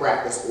cannot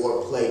practice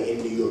or play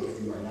in New York if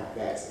you are not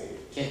vaccinated.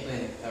 Can't play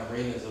in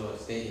arenas or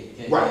stadiums.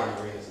 Can't Right. play in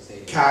arenas or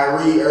stadiums.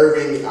 Kyrie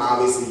Irving,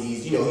 obviously,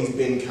 he's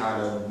been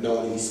kind of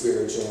known to be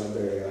spiritual and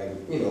very, like,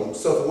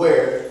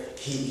 self-aware.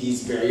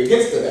 He's very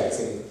against the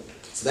vaccine.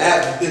 So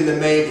that's been the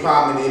main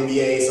problem in the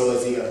NBA. So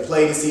is he going to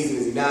play the season?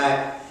 Is he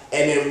not?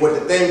 And then what the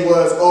thing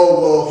was,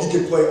 he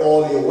can play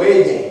all the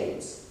away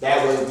games.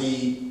 That was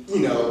the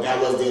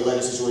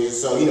alleged situation.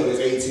 So, there's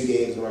 82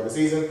 games in the regular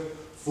season,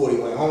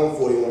 41 at home,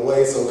 41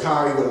 away. So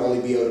Kyrie would only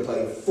be able to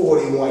play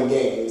 41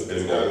 games.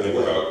 Then you got to think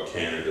about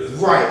Canada.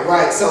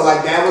 Right. So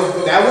like that was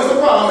the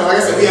problem. And like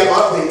I said, we have an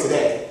update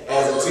today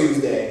as of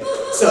Tuesday.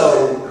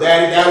 So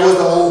that was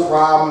the whole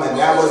problem, and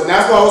that's what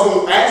I was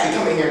going to actually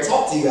come in here and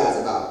talk to you guys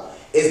about.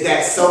 Is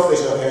that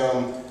selfish of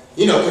him?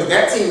 Because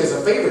that team is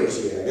a favorite this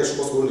year. Like, they're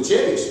supposed to win the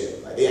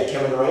championship. Like they got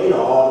Kevin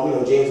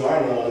Durant, James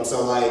Harden on them.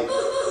 So like,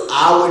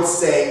 I would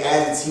say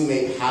as a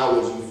teammate, how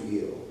would you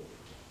feel?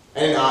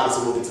 And then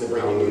obviously we'll get to the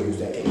breaking news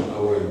that came out. I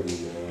wouldn't be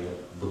mad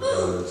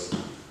because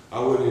I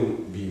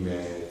wouldn't be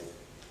mad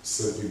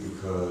simply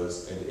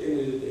because at the end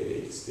of the day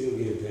they can still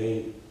get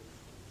paid.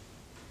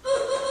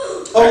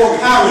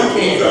 Kyrie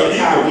can.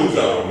 Kyrie lose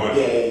out on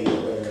money.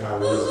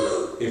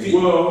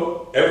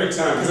 Every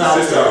time he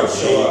sits out and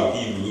show up,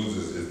 he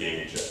loses his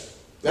game check.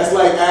 That's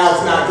like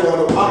Al's not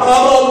going to. I'm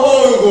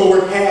only going to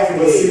work half of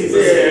the season.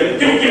 Yeah,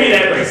 give me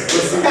that brace.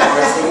 So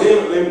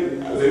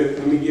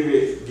let me give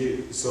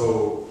it.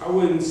 So I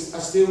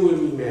still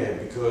wouldn't be mad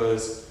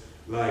because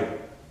like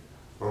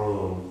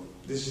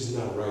the This is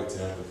not right to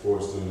have to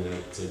force them to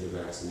have to take a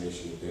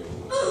vaccination if they don't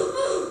want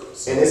to.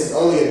 So, And this is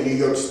only a New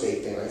York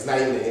State thing. Like, it's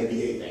not even an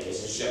NBA thing.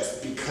 It's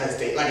just because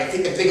they like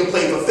if they can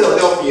play for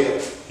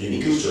Philadelphia, He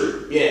needs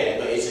to. yeah,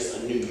 but it's just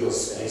a New York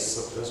thing.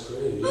 that's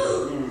crazy.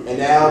 Yeah. And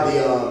now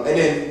and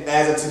then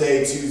as of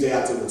today, Tuesday,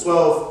 October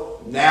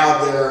 12th,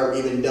 now they're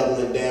even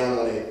doubling down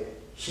on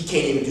it. He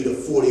can't even do the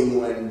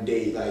 41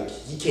 day, like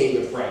he can't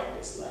even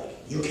practice. Like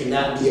you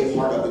cannot be a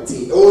part of the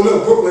team. Oh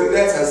no, Brooklyn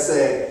Nets has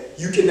said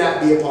you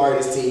cannot be a part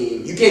of this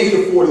team. You can't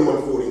do the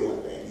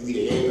 41-41 thing.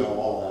 You either ain't go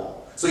all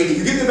out. So either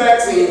you get the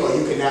vaccine or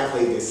you cannot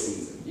play this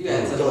season. You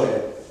gotta go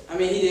ahead. I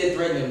mean, he did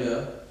threaten him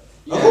though.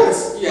 Of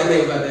course. You gotta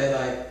think about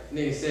that. Like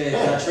nigga said,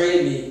 Yeah. if I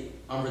trade me,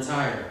 I'm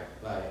retiring.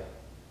 Like,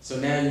 so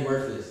now you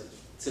worthless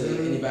to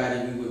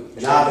anybody we would.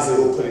 And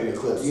obviously we'll put in the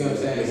clips. You know what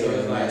I'm saying? So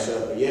it's match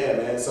up. But yeah,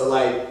 man. So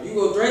like you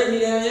go threaten me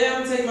down, yeah,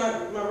 I'm gonna take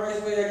my rights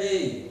away I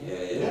gave you.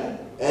 Yeah.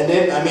 And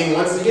then I mean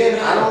once again,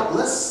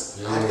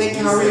 I think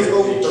Kyrie's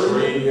over 30.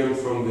 Trade him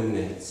from the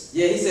Nets.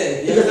 Yeah, he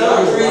said, Because yeah,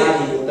 that was trade why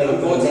me, people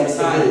I'm going to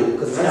retire.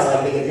 Because it's not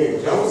like they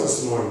can That was a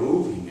smart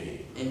move he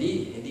made.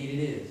 Indeed it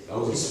is. That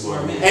was a He's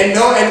smart man. And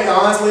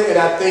honestly, and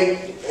I think,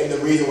 and the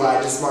reason why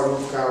I just smart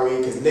move for Kyrie,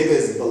 because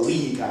niggas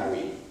believe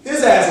Kyrie.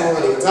 His ass will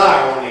really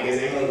retire on niggas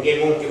and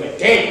won't give a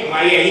damn.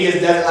 Like, yeah, he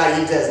just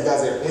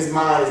doesn't, his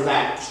mind is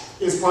not,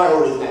 his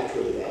priority is not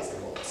purely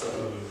basketball. So,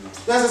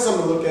 that's just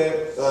something to look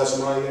at.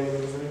 Shamar, you got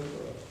anything to say?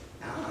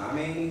 I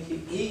mean,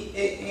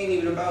 it ain't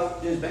even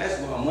about just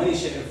basketball. Money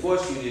shouldn't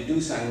force you to do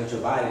something with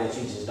your body that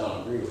you just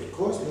don't agree with. Of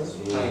course, that's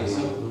Plain and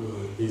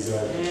simple.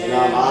 Exactly. And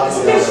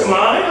obviously, It's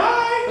mine.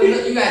 Alright. But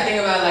look, you gotta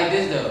think about it like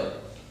this though.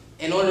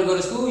 In order to go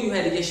to school, you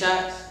had to get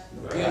shots. You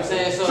know what I'm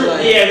saying? So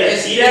like,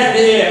 it's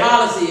business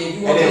policy. If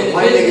you and want to be then in the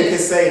one nigga can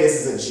business, say this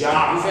is a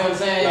job. you feel what I'm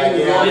saying? Like,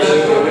 You yeah, can go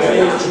into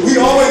we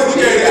always look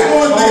at it. It's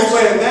always niggas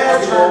playing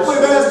basketball. Play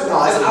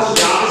basketball. It's a job.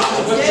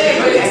 Yeah,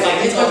 but it's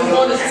like you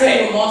on the team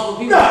with multiple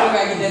people, you still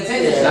gotta get that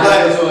tennis Yeah,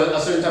 shot. To a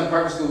certain type of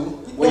private school.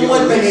 Well,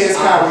 one thing is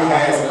Kyrie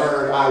has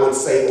earned, I would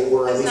say,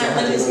 over at It's least not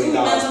really $100 million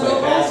school,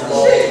 playing that's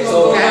basketball. Shit, So go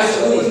that's to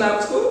school school. is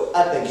not school. I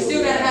think You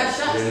still gotta have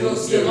shots to go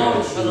see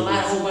alone for a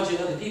whole bunch of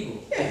other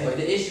people. But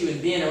the issue is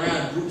being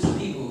around groups of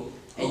people.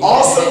 And you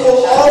Also, have to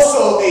have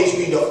shots. HB,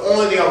 the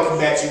only thing I'll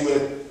combat you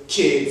with,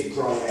 kids,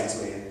 grown ass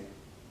man.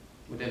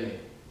 What that mean?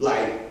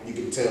 Like, you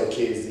can tell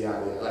kids the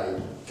idea, like,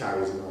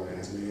 Kyrie's a grown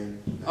ass man.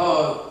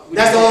 Oh,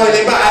 That's the only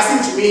thing, but I see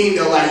what you mean,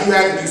 though. Like, you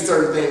have to do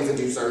certain things to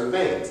do certain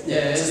things.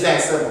 Yeah, It's just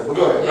that simple. But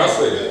go ahead. I'll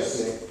say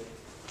this.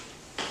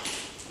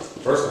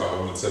 First off, I'm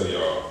gonna tell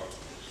y'all.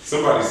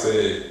 Somebody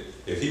said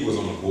if he was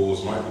on the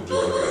Bulls, Michael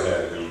Jordan would have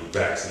had him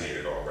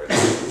vaccinated already.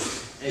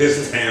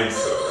 His damn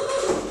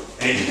self.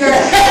 And You can't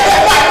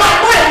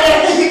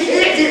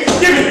give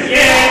me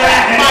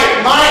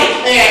Mike.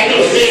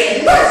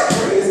 That's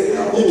crazy.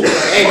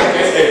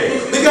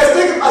 Because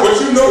think about but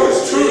you know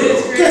it's true.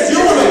 Because you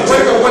want to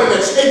break up one of the.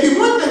 It'd be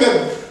one thing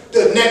if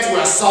the Nets were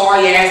a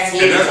sorry ass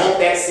team and want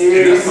that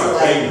series. And that's my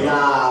like, favorite.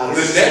 nah, The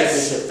it's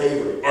Nets championship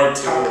favorite. Are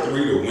top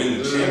 3 to win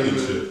the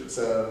championship.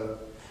 So,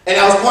 and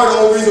that was part of the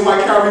whole reason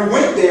why Kyrie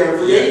went there in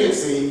free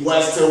agency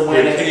was to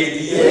win. With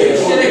KD. You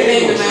should have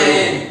came to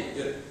Miami.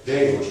 They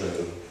ain't gonna trade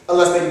him.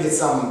 Unless they can get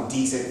something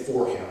decent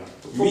for him.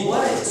 For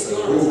what? He's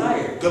going to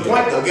retire. Good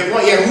point though. Good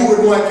point. Yeah, who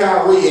would want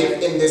Kyrie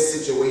in this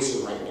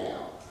situation right now?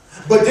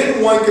 But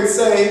then one could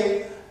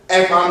say,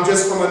 if I'm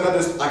just from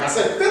another, like I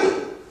said, Philly.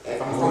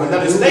 If I'm from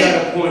another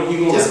state,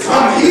 just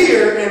come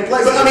here and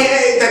play. But I mean,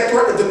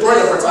 the threat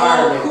of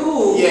retirement. Oh,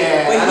 cool.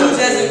 Yeah. But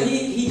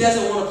he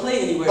doesn't want to play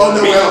anywhere. Oh,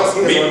 nowhere else.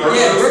 He doesn't want to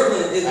Yeah, play.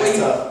 Brooklyn is where That's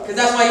tough. because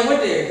that's why he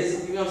went there. Because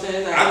you know what I'm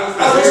saying. Like, I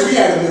wish we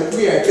had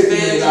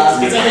 $50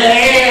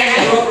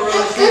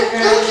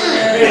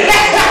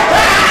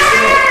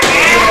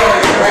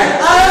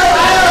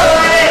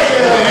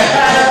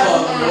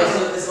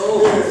 It's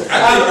over.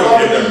 I think he'll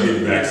end up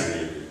getting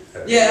vaccinated.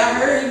 Yeah, I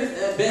heard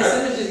Ben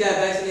Simmons just got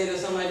vaccinated or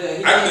something like that.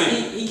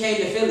 He came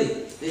to Philly.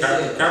 They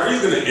said.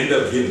 Kyrie's gonna end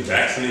up getting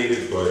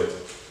vaccinated, but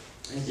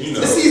you know,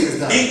 the season's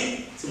done.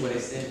 To what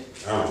extent?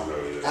 I don't know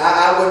yet.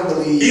 I wouldn't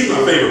believe. He's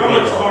my favorite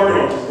point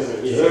guard,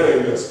 bro.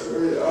 Yeah, that's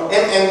crazy.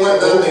 And one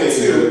other thing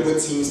too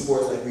with team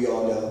sports, like we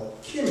all know,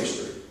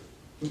 chemistry.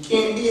 You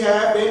can't be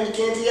half in, you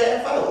can't be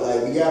half out.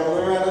 Like we gotta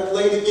learn how to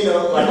play the,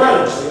 like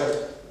brothers.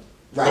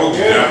 Right. Oh,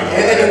 yeah.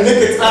 And in the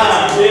nick of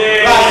time.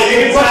 Yeah. Right.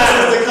 It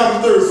process to come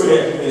through for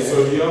them. So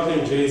do y'all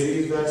think Jay-Z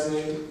is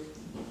vaccinated?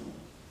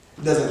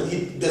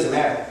 Doesn't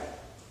matter.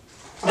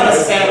 That's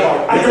the sad part.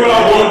 I know I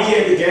want to be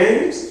at the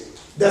games.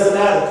 Doesn't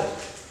matter.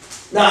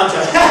 Nah, I'm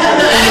joking.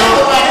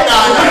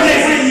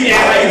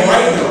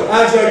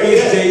 I'm joking.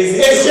 It's Jay-Z.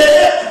 It's Jay-Z.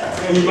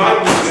 You might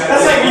be.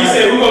 That's like when you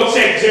said, we're going to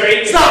check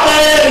Drake. Stop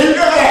that!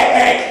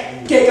 Hey,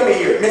 can't come in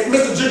here.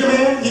 Mr.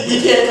 Jiggerman, you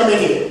can't come in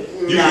here.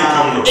 You can't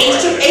come in here.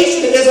 H to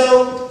the Izzo?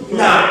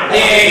 Nah.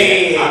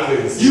 Hey. I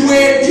couldn't see. You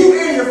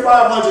in your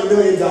 $500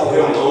 million.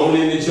 Them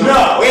owning the job. No.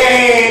 Nah. You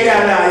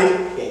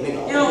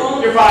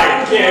know, You're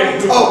fired. Yeah.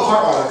 Oh,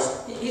 part artist.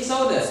 he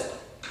sold us.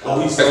 Oh,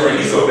 He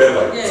sold that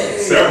like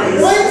several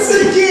years. Once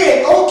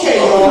again,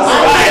 okay, y'all.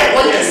 I can't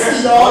wait to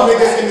see y'all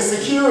niggas in the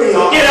security.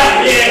 Get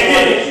up,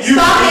 yeah.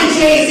 Stop it,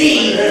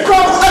 Jay-Z. Come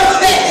on,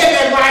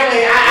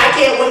 I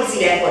can't wait to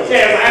see that for you.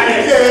 Yeah.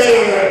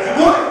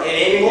 It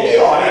ain't gonna be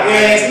all that.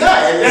 Yeah, it's not.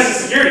 That's a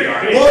security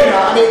guard. Well, no,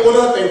 I mean, one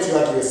other thing too,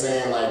 like you were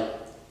saying, like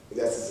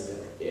that's just a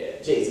different.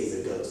 Yeah, Jay-Z's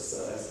a ghost, so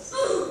that's.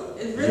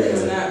 It really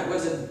was not.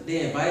 Wasn't they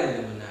invited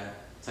him or not?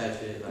 Type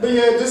shit. Like, But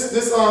yeah, this if you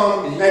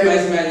invite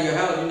somebody to your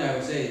house, you're not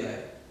gonna say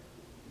like,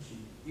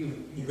 you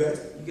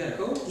got a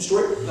code? you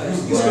straight? Like,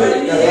 You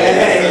straight?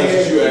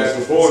 That's what you asked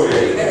before.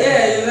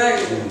 Yeah,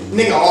 exactly.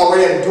 Nigga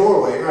already at the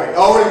doorway, right?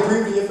 Already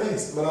breathing in your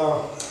face.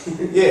 But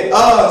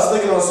yeah.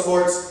 Sticking on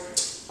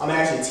sports, I'm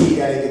actually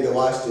T. I didn't get to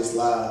watch this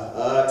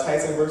live.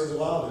 Tyson versus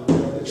Wilder.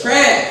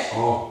 Trash.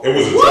 Oh, it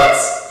was a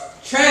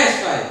Trash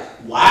fight.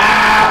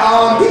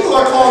 Wow. People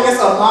are calling this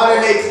a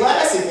modern day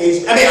classic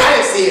HB. I mean, I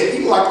didn't see it.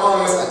 People are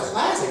calling this a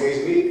classic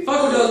HB.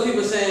 Fuck with those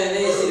people saying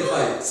they didn't see the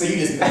fight. So you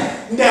just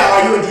now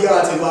are you a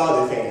Deontay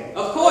Wilder fan?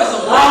 Of course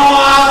I'm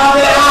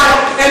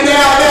And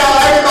now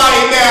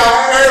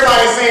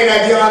everybody's saying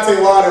that Deontay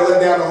Wilder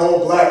let down the whole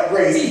black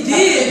race. He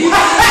did.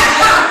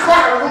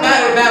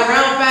 About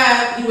round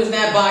 5, he was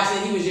not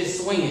boxing. He was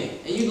just swinging,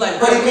 and you like.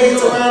 But he made it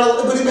to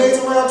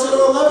round 10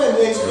 or 11.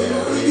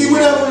 He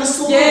went out with his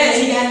sword. Yeah,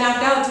 he got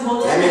knocked out 2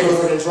 more times. That nigga was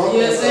like a drunk. You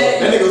know what I'm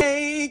saying?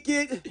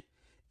 Naked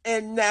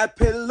and that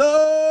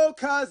pillow,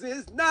 cause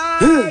it's night.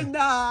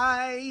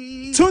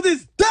 To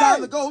this day,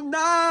 time to go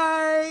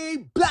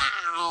night.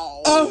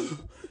 Blow.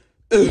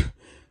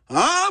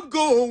 I'm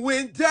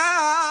going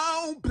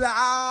down.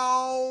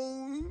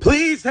 Blow.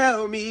 Please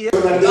help me.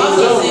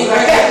 Also, see,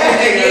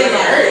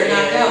 right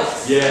knocked out.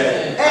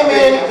 Yeah. Hey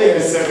man, I think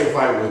the second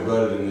fight was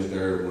better than the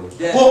third one.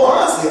 Yeah. well,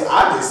 honestly,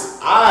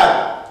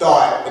 I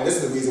thought, and this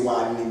is the reason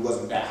why I knew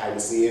wasn't that hyped to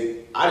see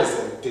it. I just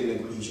didn't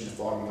agree he should have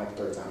fought him like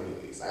the third time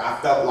anyways. Like I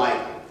felt like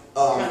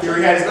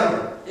Fury had his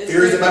number.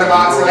 Fury's a better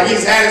boxer. Like he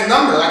just had his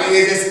number. Like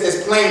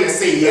it's plain to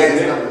see he had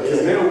his number.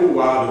 Because now who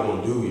Wilder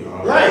gonna do,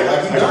 y'all? Right,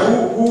 like he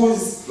done.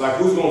 who's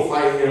gonna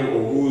fight him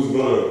or who's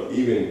gonna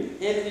even?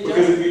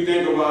 Because if you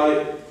think about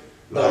it,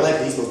 But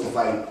allegedly he's supposed to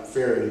fight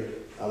Fury.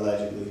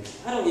 Allegedly.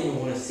 I don't even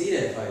want to see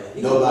that fight.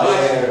 Nobody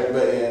had,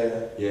 but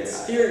yeah.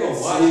 Fury gonna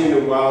watch seeing it.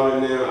 the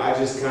Wilder now,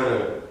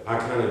 I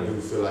kind of do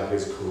feel like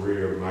his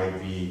career might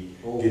be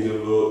getting a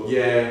little,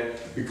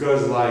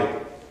 because like,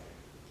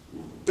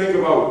 think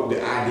about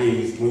the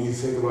ideas when you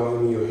think about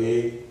him in your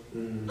head.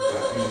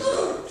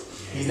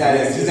 He's not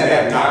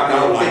that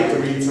knockout like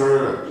 3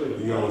 turn.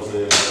 You know what I'm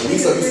saying?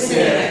 He's so used to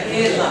that.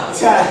 Headlock.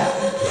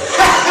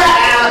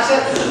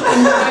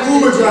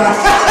 Uber drive.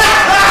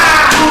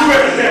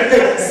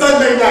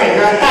 Sunday night,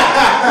 right?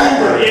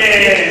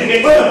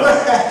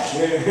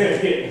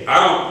 I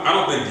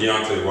don't think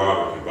Deontay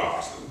Wilder can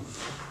box.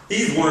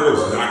 He's one of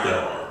those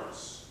knockout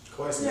artists. Of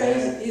course,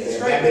 Yeah, he's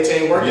straight. that bitch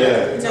ain't working.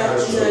 He's not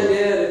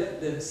there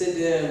to sit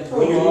there and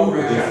pull you off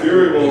round.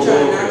 Fury He's won't trying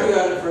to go knock there. you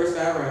out in the first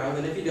 5 rounds,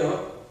 and if you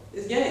don't,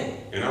 it's game.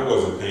 And I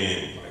wasn't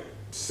paying like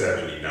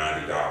 $70,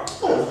 $90.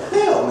 Oh,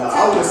 hell no.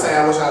 I was just saying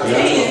I wish I was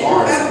Hey,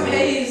 going to whoever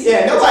pays.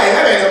 Yeah,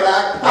 that ain't no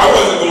back. I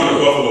wasn't going to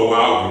Buffalo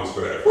Wild Wings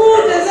for that. Who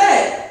does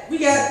that? We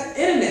got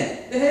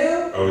internet. The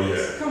hell? Oh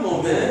yeah. Come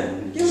on,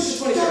 man. Give us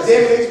the 20 God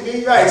damn it,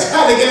 HB. Right,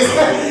 trying to get us.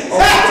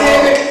 God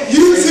damn it.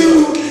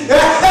 YouTube.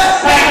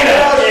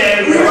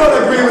 We don't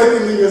agree with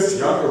the niggas.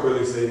 Y'all could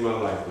really save my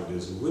life with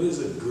this. What is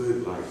a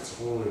good like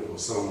tournament or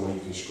something where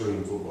you can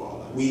stream football?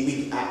 Like?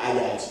 I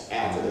got you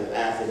after the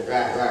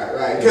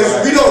right. Because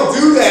we don't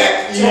do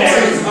that. Disney.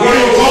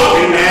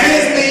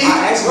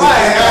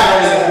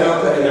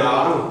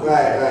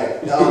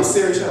 Right.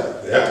 Serious show.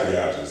 The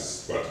FBI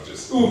just about to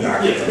just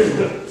knock it out.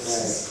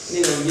 You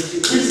know, get you.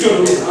 We just go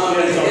to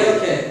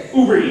okay.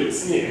 Uber Eats.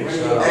 Yeah.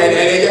 And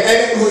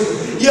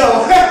yo,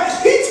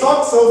 he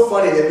talked so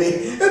funny to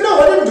me. No,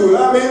 I didn't do it.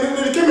 I mean,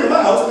 they came in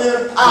my house and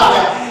then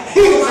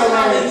he was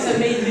He's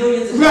made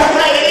millions of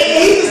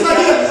He's just like,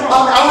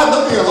 I'm not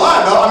looking at a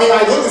lie, though. I mean, I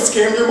looked and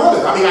scammed your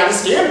mother. I mean, I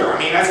just scammed her. I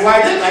mean, that's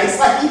why I did. Like, it's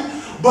like,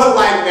 but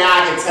like now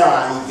I can tell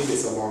how he did it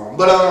so long.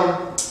 But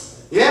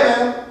yeah,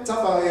 man,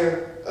 tough out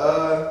here.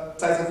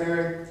 Tyson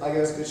Fury, I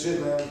guess good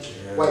shit, man.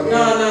 White man.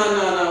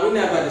 No. We're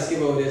not about to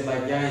skip over this.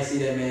 Like, y'all ain't see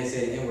that man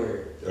say the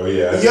N-word. Oh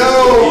yeah.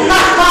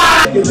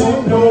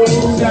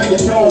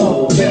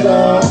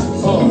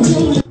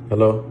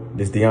 Hello,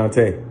 this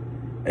Deontay.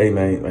 Hey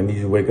man, I need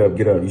you to wake up,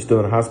 get up. You still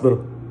in the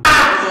hospital?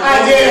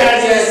 I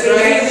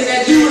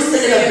did. He was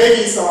singing a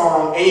Biggie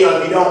song, and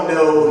if you don't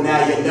know,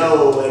 now you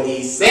know. And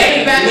he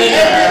sang. Everybody,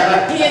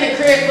 he in the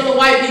crib full of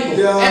white people.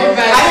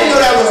 Everybody. I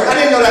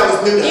didn't know that was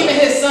new. Even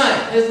his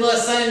son, his little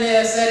son in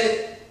there said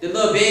it. The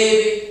little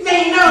baby.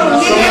 Man, no, I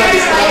think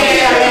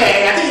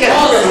he got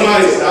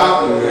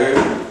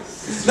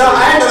No,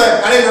 I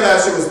didn't know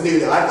that shit was new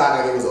though. I thought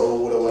like it was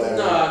old or whatever.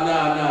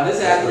 No. This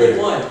is after we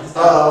won.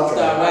 Oh, okay.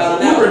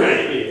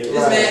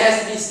 This man has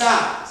to be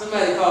stopped.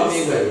 Somebody call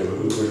me with.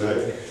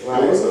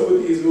 Right. What's up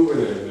with these Uber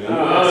names, man? We don't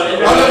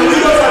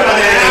talk about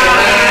that.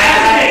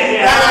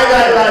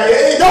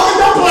 Right.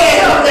 Don't play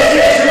it up.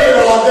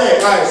 All day.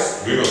 Right.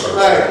 We gonna talk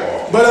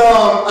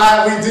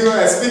We do.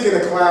 Speaking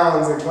of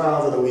clowns and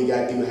clowns of the week,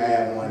 I do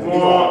have one. We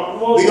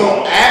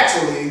gonna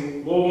actually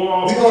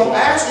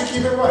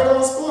keep it right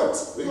on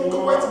sports. We gonna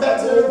go right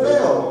back to the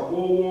NFL.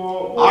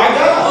 I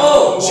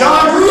got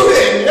John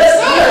Gruden. Yes,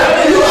 sir.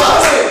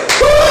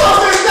 Who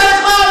else is that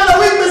clown of the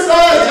week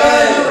besides John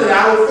Gruden? I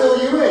will fill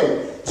you in.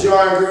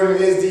 John Gruden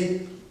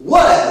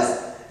was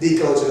the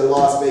coach of the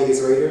Las Vegas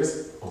Raiders.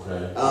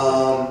 Okay.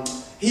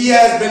 He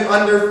has been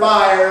under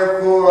fire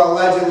for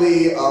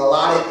allegedly a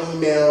lot of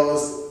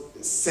emails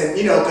sent,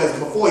 because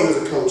before he was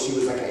a coach, he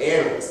was like an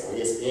analyst on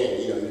ESPN,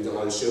 he was doing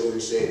all the shows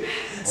and shit.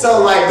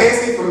 So, like,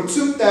 basically from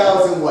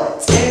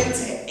 2010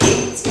 to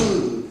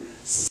 18,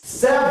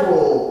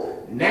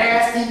 several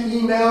nasty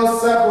emails,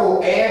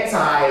 several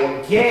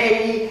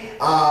anti-gay,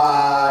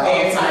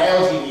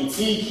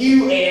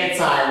 anti-LGBTQ,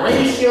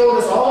 anti-racial,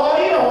 that's all,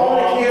 all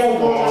the kids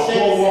going shit.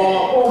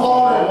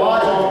 Calling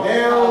Roger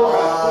Goodell,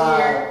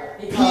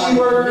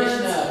 P-words.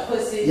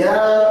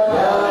 Yeah.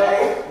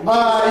 The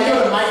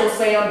Michael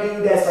Sam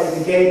dude that's like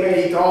the gay man,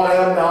 he called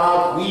him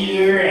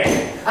weird. And,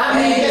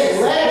 just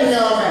letting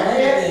y'all, man.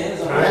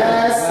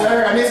 Yes, sir.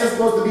 And this is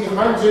supposed to be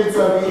hundreds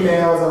of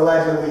emails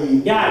allegedly.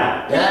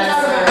 Got it.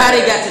 Yes, sir. How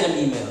they got to them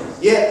emails?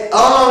 Yeah.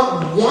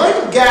 One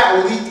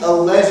got leaked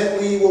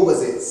allegedly. What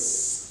was it?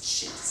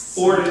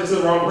 Forwarded to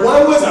the wrong person.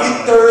 One was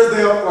leaked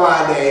Thursday or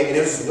Friday, and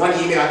it was one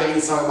email. I think he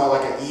was talking about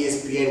like an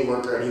ESPN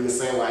worker, and he was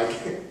saying like,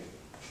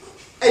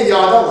 "Hey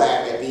y'all, don't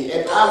laugh at me."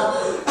 And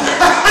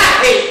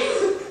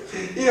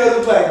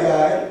the black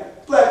guy.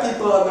 Black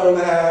people are known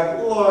to have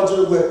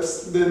larger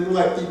lips than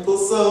white people,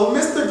 so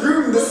Mr.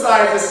 Gruden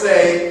decided to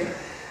say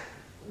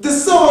the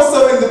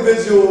so-and-so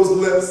individual's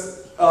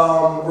lips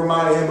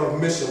reminded him of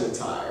Michelin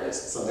tires.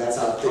 So that's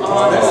how thick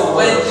according to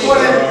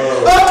John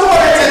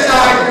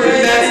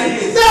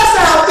Gruden, that's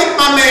how thick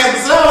my man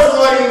was. So that was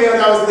one email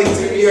that was linked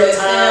to the New York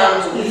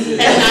Times.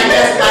 And I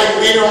guess like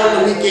later on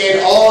the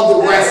weekend, all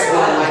the rest were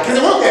like, because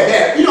it wasn't that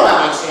bad. You know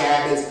how like shit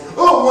happens.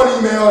 One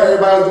email,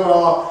 everybody was doing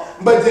all.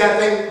 But then I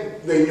think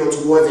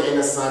towards the end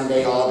of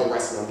Sunday, all the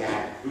rest of them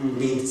got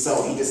leaked.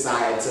 So he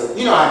decided to,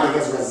 how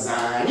niggas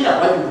resign.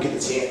 White people get the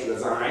chance to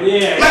resign.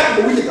 Yeah. Black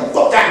people, we get the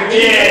fuck out of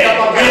here.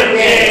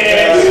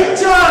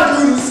 John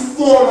Gruden's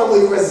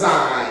formally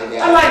resigned.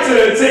 I like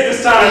to take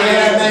this time.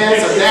 Yeah, man.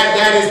 So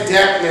that is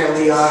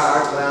definitely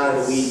our clown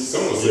of the week.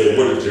 Someone said,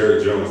 what did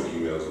Jerry Jones'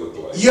 emails look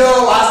like? Yo,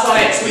 I saw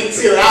that tweet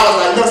too. And I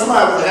was like,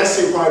 somebody was like, that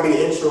shit would probably be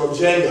the intro of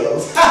Django.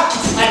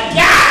 Like,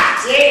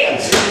 God damn.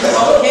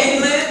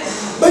 Candyland?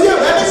 But yo,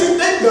 that makes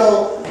you think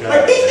though.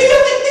 Like these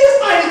niggas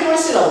might be doing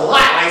shit a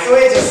lot. Like so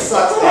it just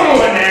sucks. Come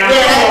on now.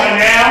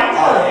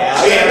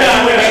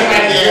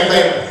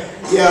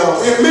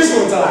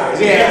 Michelin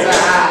tires. Yeah,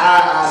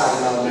 I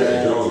don't know, Jerry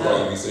man. Jones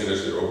probably be saying that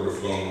shit over the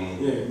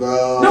phone. Yeah,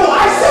 bro. No,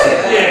 I said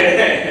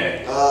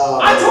it.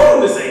 I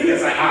told him to say it.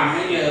 It's like,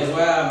 as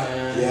well,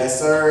 man. Yes,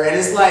 sir. And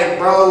it's like,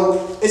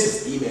 bro, it's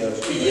just emails.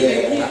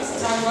 Yeah,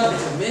 talking about the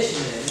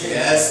commissioner.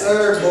 Yes,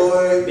 sir,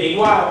 boy. Big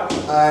wild.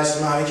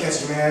 Shimon,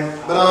 catch you, man.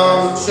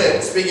 But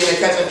shit. Speaking of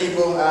catching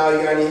people, you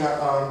got any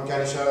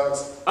shoutouts?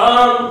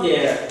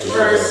 Yeah.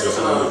 First,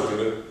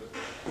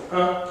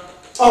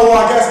 Oh, well,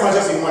 I guess my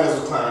Jesse Wonders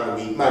was clown of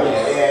the week. My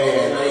bad.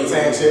 Yeah.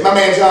 Same shit. My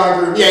man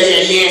John Gruden. Yeah,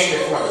 he answered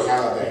it for me. How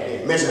about that?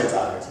 Yeah. Mission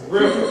topics.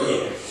 Real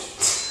quick,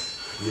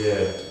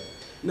 Yeah.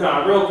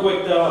 No, real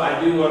quick though, I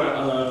do want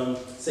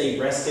to say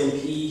rest in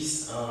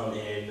peace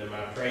and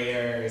my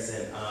prayers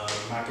and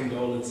my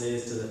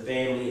condolences to the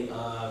family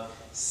of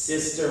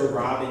Sister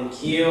Robin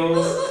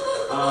Keels.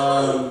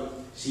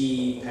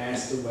 She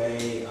passed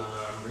away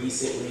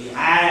recently.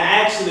 I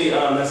actually,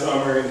 that's why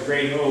I'm wearing the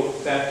Great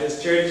Hope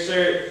Baptist Church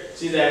shirt.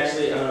 She's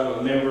actually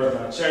a member of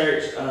my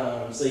church.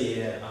 So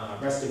yeah,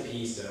 rest in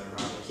peace to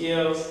Robin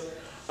Keels.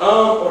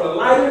 On a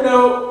lighter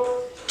note,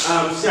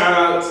 shout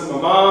out to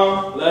my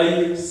mom, love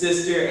you,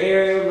 sister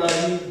Ariel,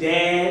 love you,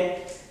 dad,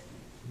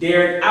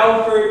 Derek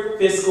Alford,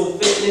 Fiscal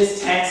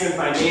Fitness, Tax and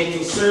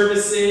Financial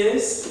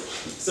Services.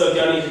 So if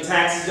y'all need your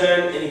taxes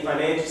done, any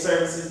financial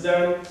services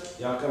done,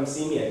 y'all come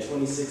see me at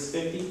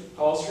 2650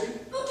 Hall Street.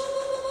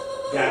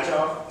 Got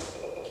y'all.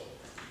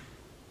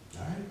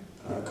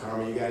 Alright.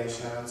 Karmah, you got any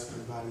shout-outs for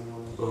everybody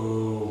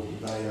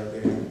out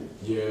there?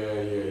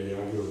 Yeah.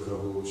 I give a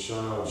couple.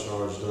 Shout out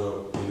Charged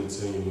Up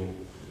Entertainment.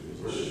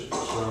 Shout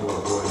out my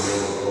boy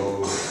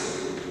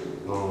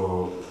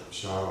Noah.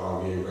 Shout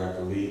out RBA Rap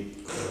Elite.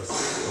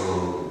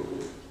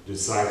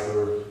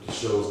 Decipher. The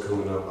show's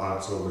coming up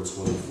October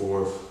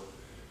 24th.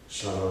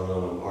 Shout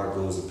out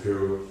ArtGoonz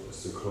Apparel.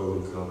 That's the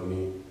clothing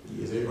company. I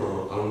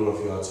don't know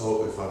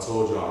if I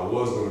told y'all I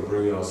was gonna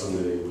bring y'all some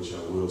today, which I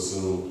will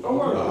soon. Oh,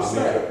 what's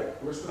that?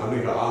 I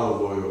make an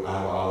olive oil. I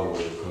have an olive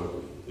oil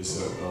company. It's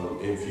an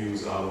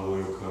infused olive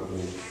oil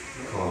company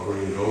called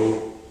Green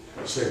Gold.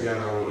 Check that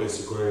out on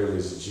Instagram.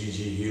 It's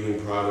GG Healing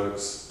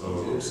Products. So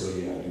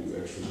yeah, I do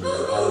extra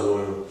virgin olive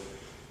oil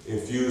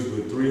infused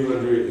with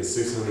 300 and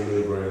 600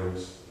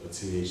 milligrams of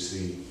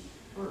THC.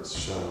 So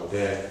shout out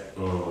that.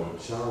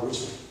 Shout out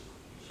Richard.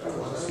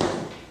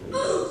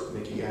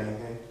 Nick, you got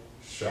anything?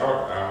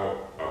 Shout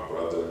out my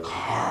brother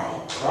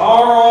Carl.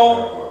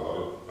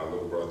 My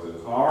little brother.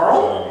 Carl.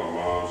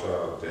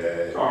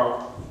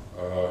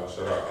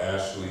 Shout out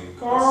Ashley,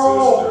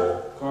 Carl.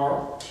 sister.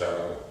 Carl. Shout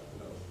out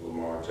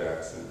Lamar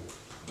Jackson.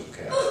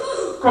 Okay.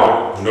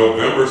 Carl.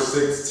 November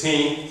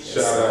 16th.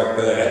 Shout out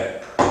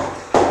that.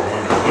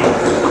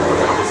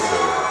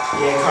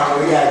 Yeah, Karmah,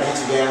 we gotta get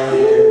you down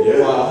here.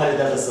 Yeah. 100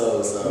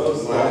 episodes, so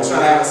we're trying to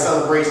have a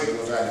celebration.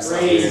 We're trying to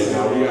celebrate. I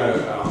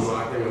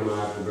think I'm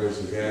gonna have to bring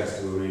some gas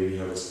to maybe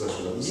have a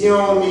special episode. You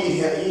don't need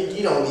him.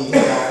 You don't need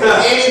him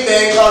off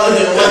anything other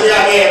than what you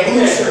got here,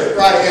 blue shirt.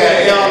 Right? Yeah,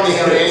 you don't need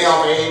him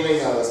off anything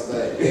else.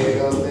 But yeah, you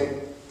know what I'm saying?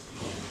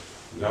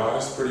 No,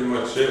 that's pretty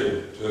much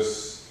it.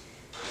 Just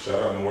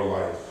shout out More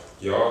Life.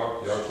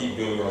 Y'all keep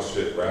doing y'all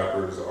shit.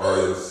 Rappers,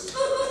 artists,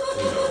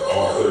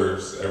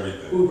 authors,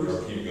 everything.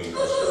 Y'all keep doing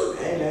y'all shit.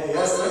 Hey man,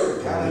 yes sir.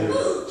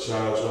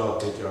 Shout out y'all.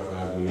 Thank y'all for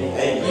having me.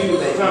 Thank you.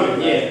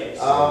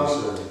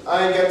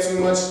 I ain't got too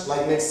much.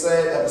 Like Nick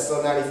said,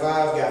 episode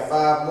 95. Got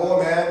 5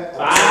 more, man.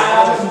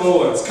 5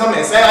 more. It's coming.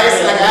 Like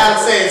I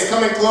said, it's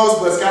coming close,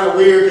 but it's kind of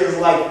weird because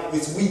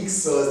it's weeks,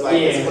 so it's like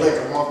it's like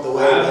a month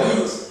away.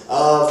 It's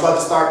about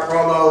to start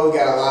promo. We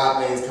got a lot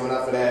of things coming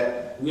up for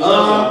that. I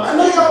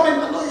know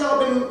y'all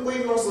been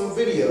waiting on some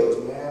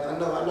videos, man. I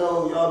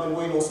know y'all been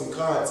waiting on some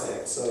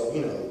content. So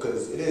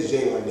because it is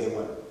J1 Day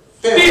 1.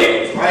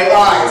 Right,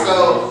 all right.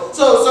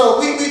 So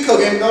we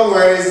cooking. Don't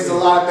worry. There's a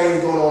lot of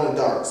things going on in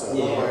the dark. So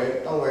don't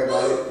worry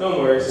about it. Don't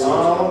worry.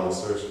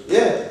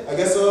 Yeah, I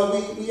guess we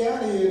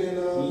out of here then.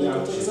 Let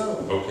me take us out.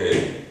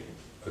 Okay.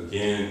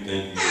 Again,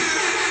 thank you.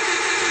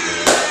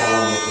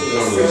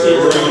 Appreciate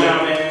you coming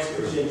out, man.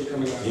 Appreciate you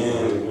coming out. Again,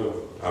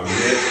 I'm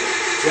Nick.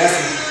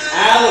 Jesse.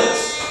 Alex.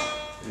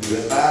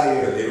 Get out of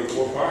here.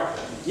 804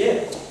 Podcast.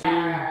 Yeah.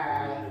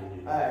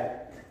 Alright.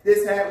 This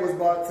hat was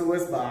brought to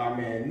us by our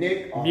man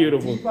Nick on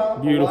Beautiful. Depop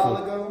a while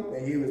ago.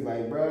 And he was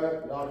like,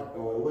 bruh, y'all can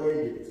throw it away,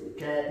 give it to a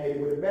cat, hit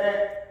it with it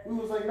back. We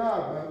was like,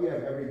 nah, man, we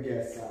have every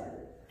guest signed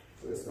it.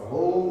 So it's the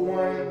whole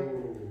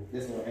one.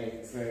 This one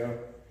ain't for sale.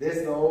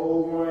 This the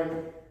old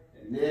one.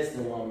 And this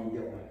the one we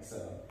doing. So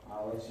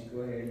I'll let you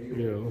go ahead and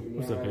do it. Yo,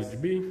 what's up,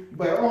 HB?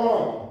 But hold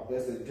on.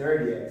 That's a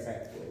dirty ass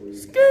hat.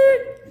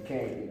 Skirt. You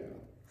can't,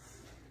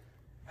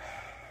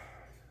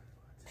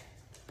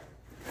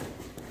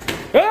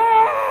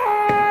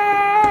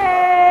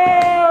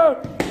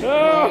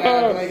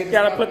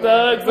 Gotta put the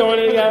Uggs on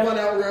it. One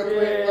out real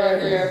quick.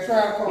 Right,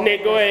 try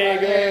Nick, go ahead.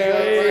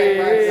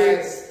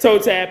 Toe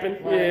tapping.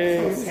 HB,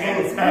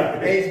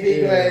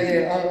 go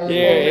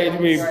ahead.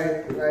 HB.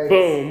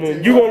 Boom.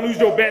 You gonna lose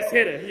your best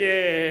hitter.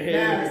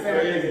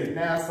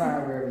 Now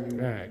sign wherever you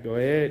want. Alright, go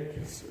ahead.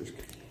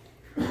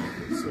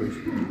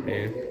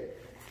 And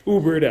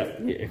Uber it up.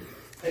 Yeah.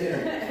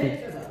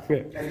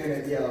 And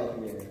then yellow.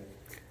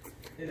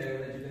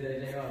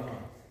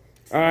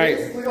 All right.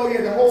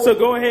 So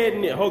go ahead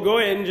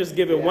and just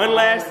give it one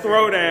last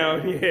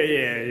throwdown.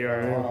 Yeah, you're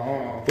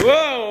right.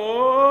 Whoa!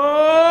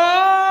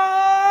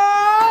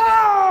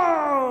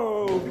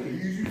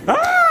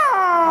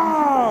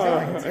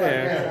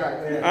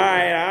 All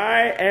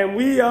right, and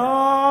we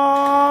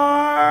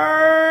are.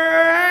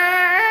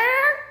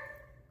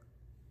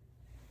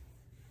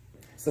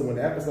 So when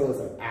the episode is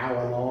an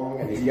hour long,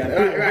 and you got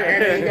right,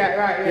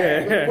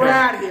 we're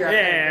out of here.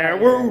 Yeah,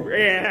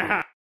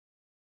 we're